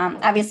 children.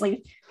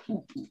 Obviously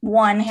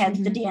one had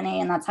the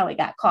DNA and that's how he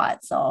got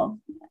caught. So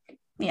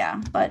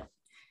yeah, but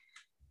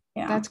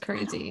yeah, that's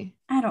crazy.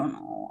 I don't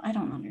know. I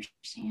don't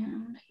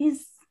understand.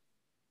 He's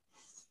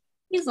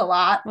a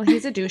lot. Well,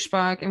 he's a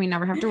douchebag and we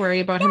never have to worry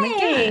about him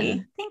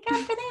again. Thank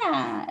God for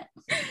that.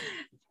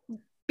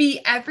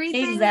 Be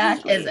everything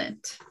exactly. he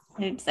isn't.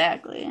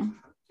 Exactly.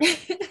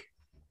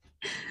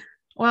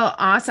 Well,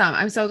 awesome.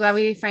 I'm so glad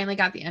we finally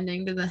got the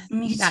ending to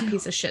that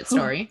piece of shit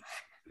story.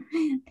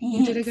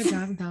 You did a good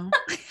job though.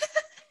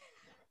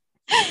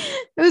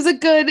 It was a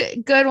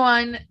good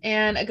one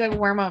and a good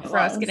warm up for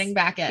us getting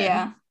back in.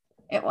 Yeah,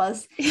 it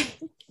was.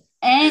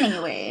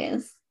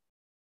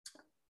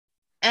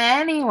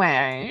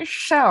 Anyway,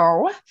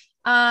 so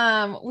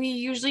we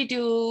usually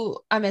do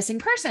a missing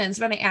persons,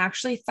 but I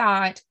actually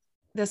thought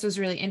this was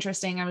really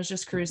interesting. I was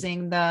just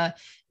cruising the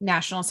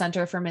National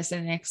Center for Missing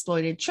and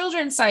Exploited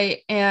Children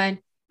site, and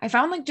I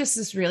found like just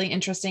this really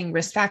interesting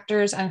risk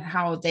factors and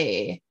how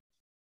they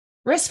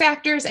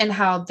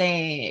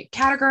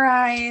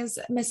categorize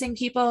missing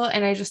people.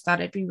 And I just thought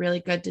it'd be really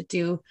good to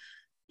do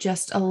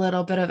just a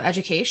little bit of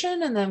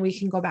education, and then we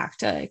can go back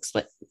to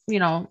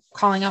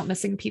calling out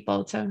missing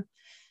people to,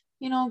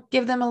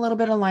 give them a little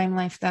bit of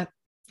limelight that,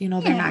 they're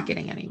not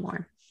getting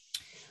anymore.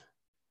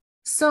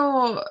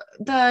 So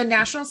the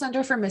National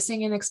Center for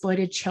Missing and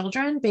Exploited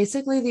Children,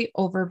 basically the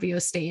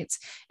overview states,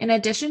 in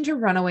addition to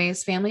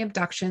runaways, family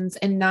abductions,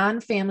 and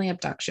non-family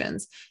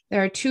abductions,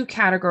 there are two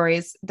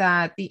categories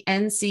that the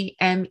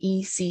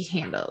NCMEC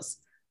handles: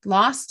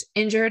 lost,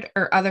 injured,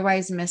 or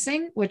otherwise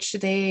missing, which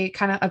they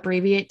kind of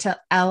abbreviate to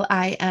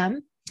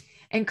LIM,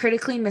 and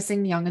critically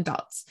missing young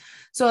adults.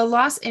 So a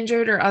lost,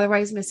 injured, or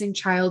otherwise missing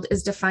child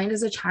is defined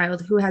as a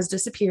child who has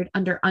disappeared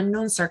under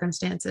unknown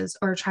circumstances,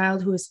 or a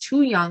child who is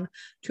too young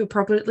to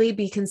appropriately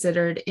be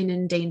considered an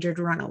endangered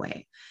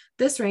runaway.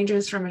 This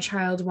ranges from a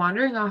child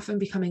wandering off and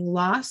becoming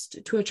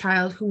lost to a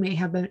child who may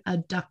have been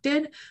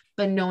abducted,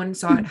 but no one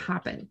saw it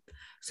happen.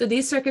 So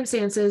these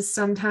circumstances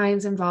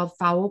sometimes involve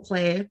foul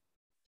play,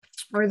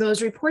 or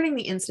those reporting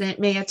the incident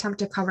may attempt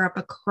to cover up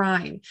a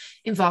crime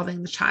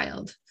involving the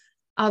child.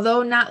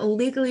 Although not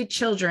legally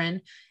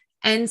children,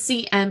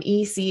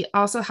 NCMEC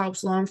also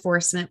helps law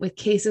enforcement with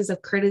cases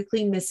of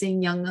critically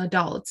missing young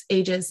adults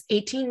ages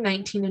 18,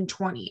 19, and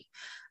 20.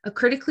 A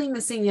critically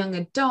missing young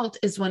adult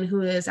is one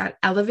who is at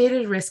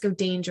elevated risk of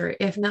danger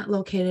if not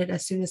located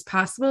as soon as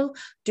possible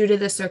due to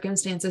the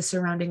circumstances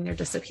surrounding their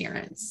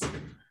disappearance.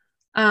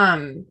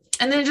 And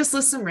then just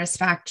list some risk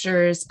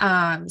factors.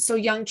 So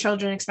young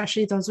children,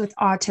 especially those with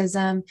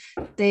autism,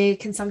 they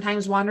can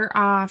sometimes wander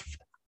off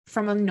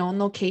from a known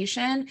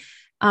location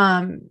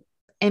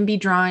and be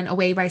drawn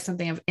away by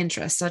something of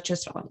interest, such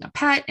as following a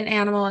pet, an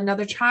animal,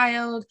 another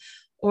child,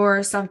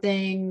 or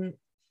something,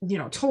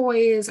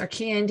 toys or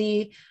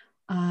candy.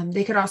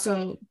 They could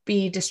also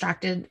be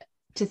distracted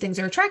to things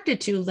they're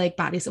attracted to, like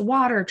bodies of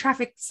water,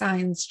 traffic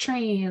signs,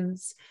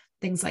 trains,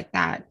 things like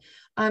that.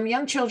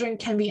 Young children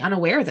can be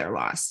unaware they're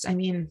lost. I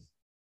mean,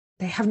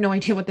 they have no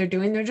idea what they're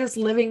doing. They're just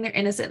living their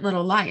innocent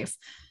little life.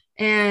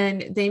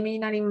 And they may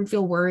not even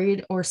feel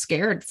worried or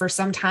scared for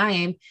some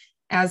time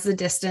as the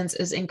distance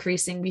is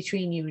increasing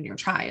between you and your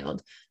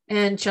child.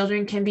 And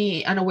children can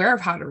be unaware of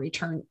how to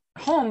return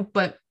home,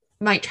 but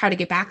might try to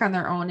get back on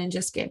their own and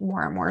just get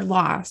more and more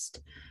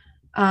lost,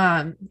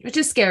 which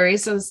is scary.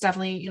 So it's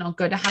definitely,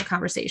 good to have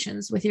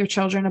conversations with your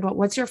children about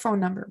what's your phone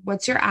number,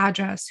 what's your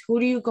address, who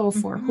do you go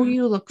for, who do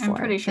you look for? I'm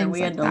pretty sure we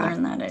had to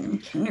learn that in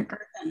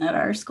kindergarten at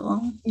our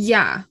school.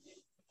 Yeah.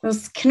 It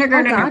was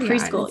kindergarten or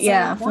preschool.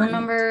 Yeah. Phone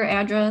number,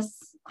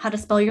 address, how to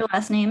spell your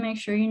last name. Make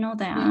sure you know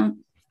that.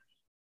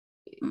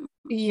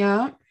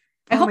 Yeah.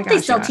 I hope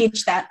they still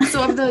teach that.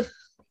 So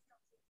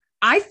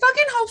I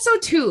fucking hope so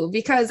too,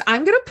 because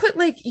I'm going to put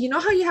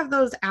how you have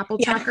those Apple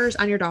trackers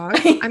on your dog?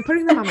 I'm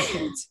putting them on my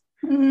kids.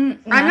 I'm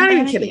not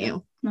even kidding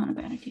you. Not a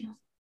bad idea.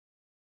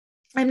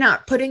 I'm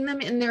not putting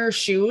them in their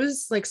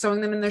shoes, like sewing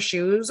them in their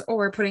shoes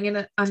or putting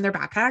it on their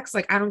backpacks.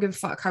 Like, I don't give a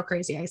fuck how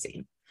crazy I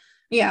seem.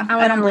 Yeah.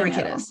 I don't know where my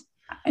kid is.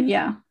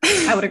 Yeah,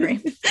 I would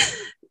agree.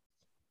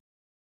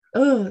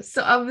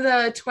 So of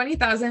the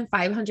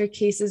 20,500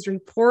 cases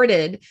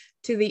reported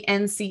to the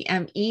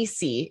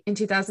NCMEC in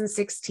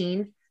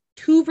 2016,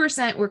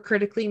 2% were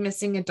critically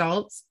missing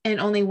adults and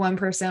only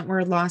 1%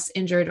 were lost,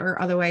 injured, or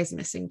otherwise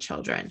missing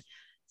children.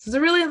 So it's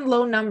a really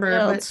low number,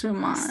 but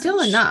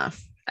still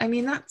enough. I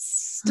mean, that's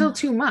still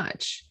too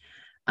much.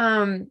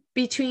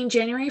 Between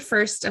January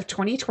 1st of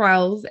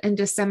 2012 and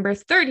December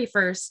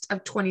 31st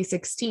of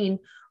 2016,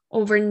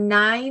 over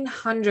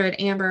 900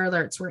 Amber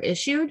Alerts were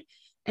issued,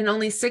 and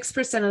only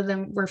 6% of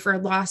them were for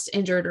lost,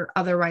 injured, or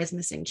otherwise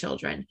missing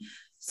children.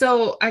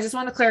 So I just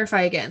want to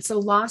clarify again. So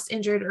lost,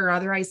 injured, or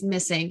otherwise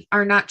missing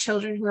are not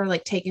children who are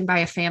taken by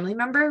a family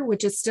member,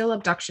 which is still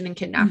abduction and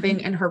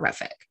kidnapping and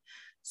horrific.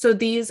 So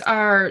these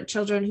are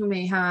children who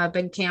may have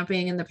been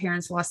camping and the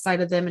parents lost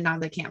sight of them and now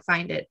they can't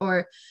find it.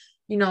 Or,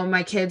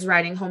 my kids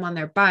riding home on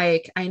their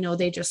bike. I know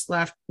they just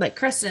left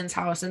Kristen's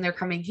house and they're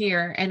coming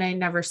here and I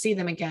never see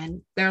them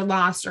again. They're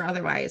lost or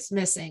otherwise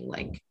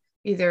missing.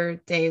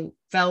 Either they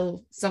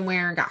fell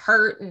somewhere and got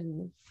hurt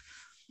and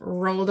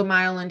rolled a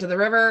mile into the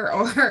river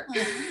or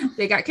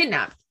they got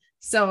kidnapped.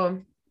 So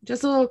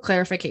just a little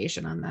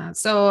clarification on that.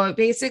 So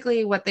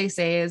basically what they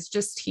say is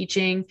just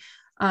teaching,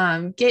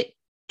 get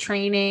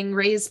training,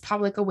 raise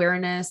public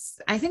awareness.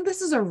 I think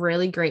this is a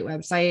really great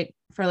website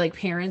for like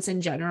parents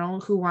in general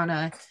who want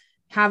to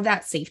have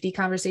that safety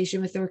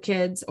conversation with their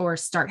kids or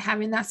start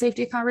having that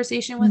safety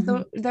conversation with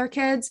their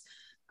kids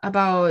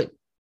about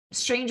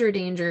stranger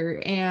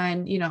danger.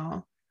 And, you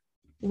know,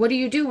 what do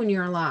you do when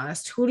you're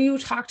lost? Who do you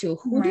talk to?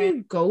 Who do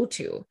you go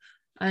to?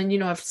 And, you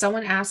know, if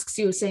someone asks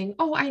you saying,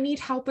 oh, I need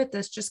help with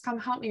this, just come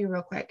help me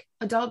real quick.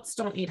 Adults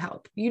don't need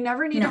help. You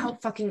never need to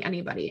help fucking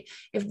anybody.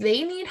 If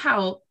they need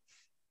help,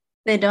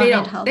 they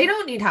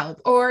don't need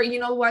help. Or you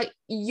know what?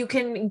 You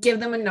can give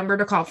them a number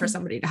to call for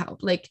somebody to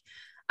help. Like,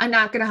 I'm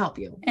not going to help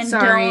you. And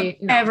don't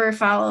ever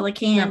follow the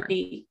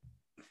candy.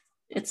 Never.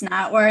 It's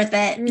not worth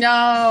it.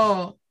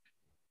 No.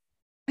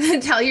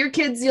 Tell your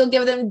kids you'll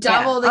give them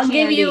double the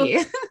candy. I'll give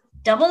you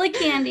double the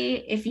candy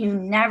if you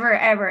never,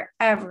 ever,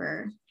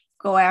 ever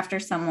go after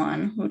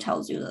someone who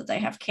tells you that they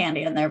have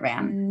candy in their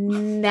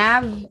van.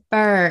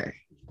 Never.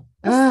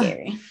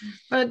 Scary.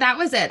 But that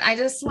was it. I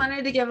just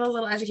wanted to give a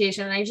little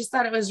education. And I just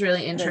thought it was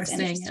really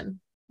interesting. And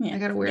I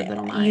got a weird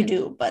little mind. You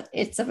do, but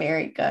it's a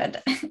very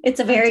good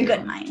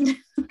mind.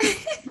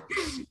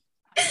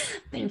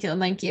 Thank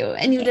you.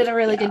 And you did a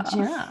really good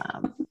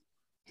job.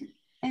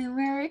 And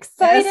we're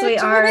excited. Yes, we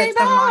are. It's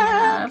been long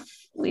enough.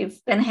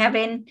 We've been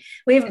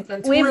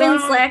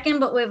slacking,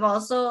 but we've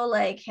also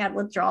like had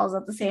withdrawals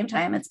at the same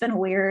time. It's been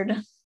weird.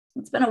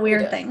 It's been a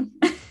weird thing.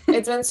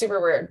 It's been super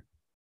weird.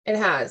 It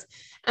has.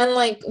 And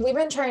like, we've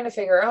been trying to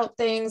figure out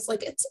things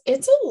like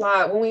it's a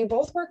lot when we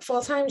both work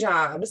full-time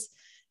jobs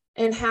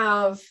and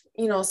have,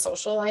 you know,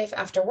 social life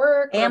after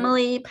work,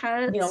 family,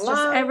 pets, you know,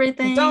 just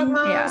everything, dog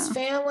moms,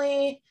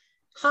 family,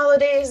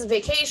 holidays,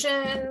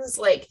 vacations,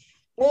 like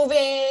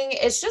moving.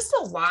 It's just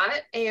a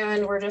lot.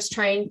 And we're just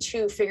trying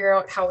to figure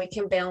out how we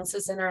can balance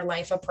this in our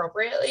life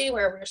appropriately,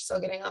 where we're still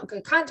getting out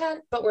good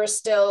content, but we're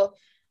still,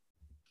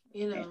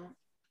 you know,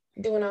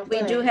 doing our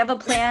thing. We do have a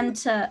plan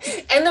to,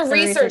 and the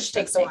research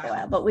takes a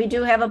while, but we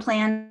do have a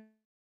plan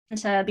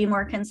to be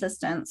more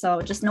consistent.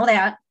 So just know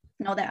that.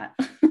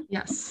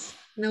 Yes.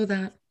 Know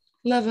that.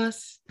 Love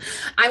us.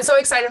 I'm so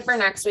excited for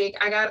next week.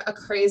 I got a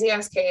crazy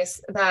ass case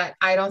that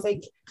I don't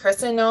think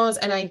Kristen knows,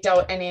 and I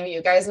doubt any of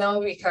you guys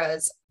know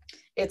because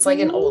it's like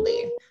an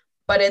oldie,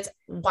 but it's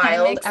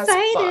wild as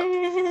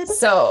fuck.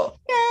 So,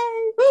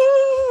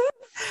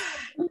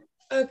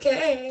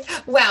 okay.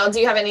 Well,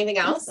 do you have anything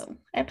else? Also,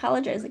 I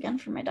apologize again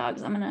for my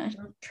dogs. I'm gonna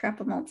trap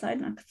them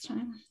outside next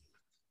time.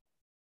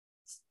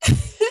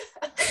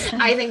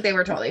 I think they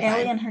were totally fine.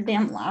 Allie and her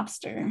damn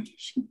lobster.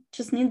 She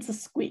just needs a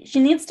squeak. She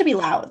needs to be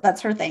loud.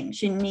 That's her thing.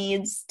 She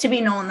needs to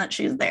be known that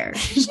she's there.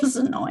 She's just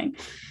annoying.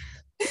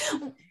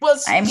 Well,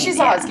 she's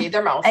a husky.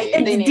 They're mouthy.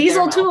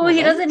 Diesel too.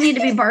 He doesn't need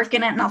to be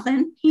barking at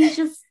nothing. He's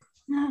just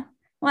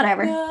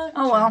whatever.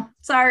 Oh well.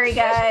 Sorry,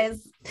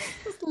 guys.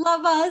 Just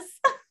love us.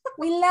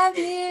 We love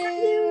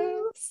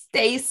you.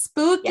 Stay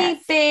spooky,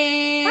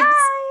 babes.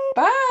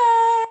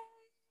 Bye.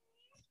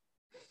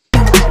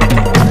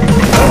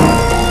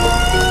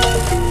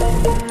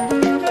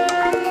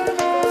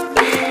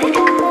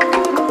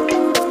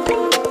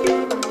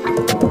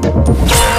 Bye.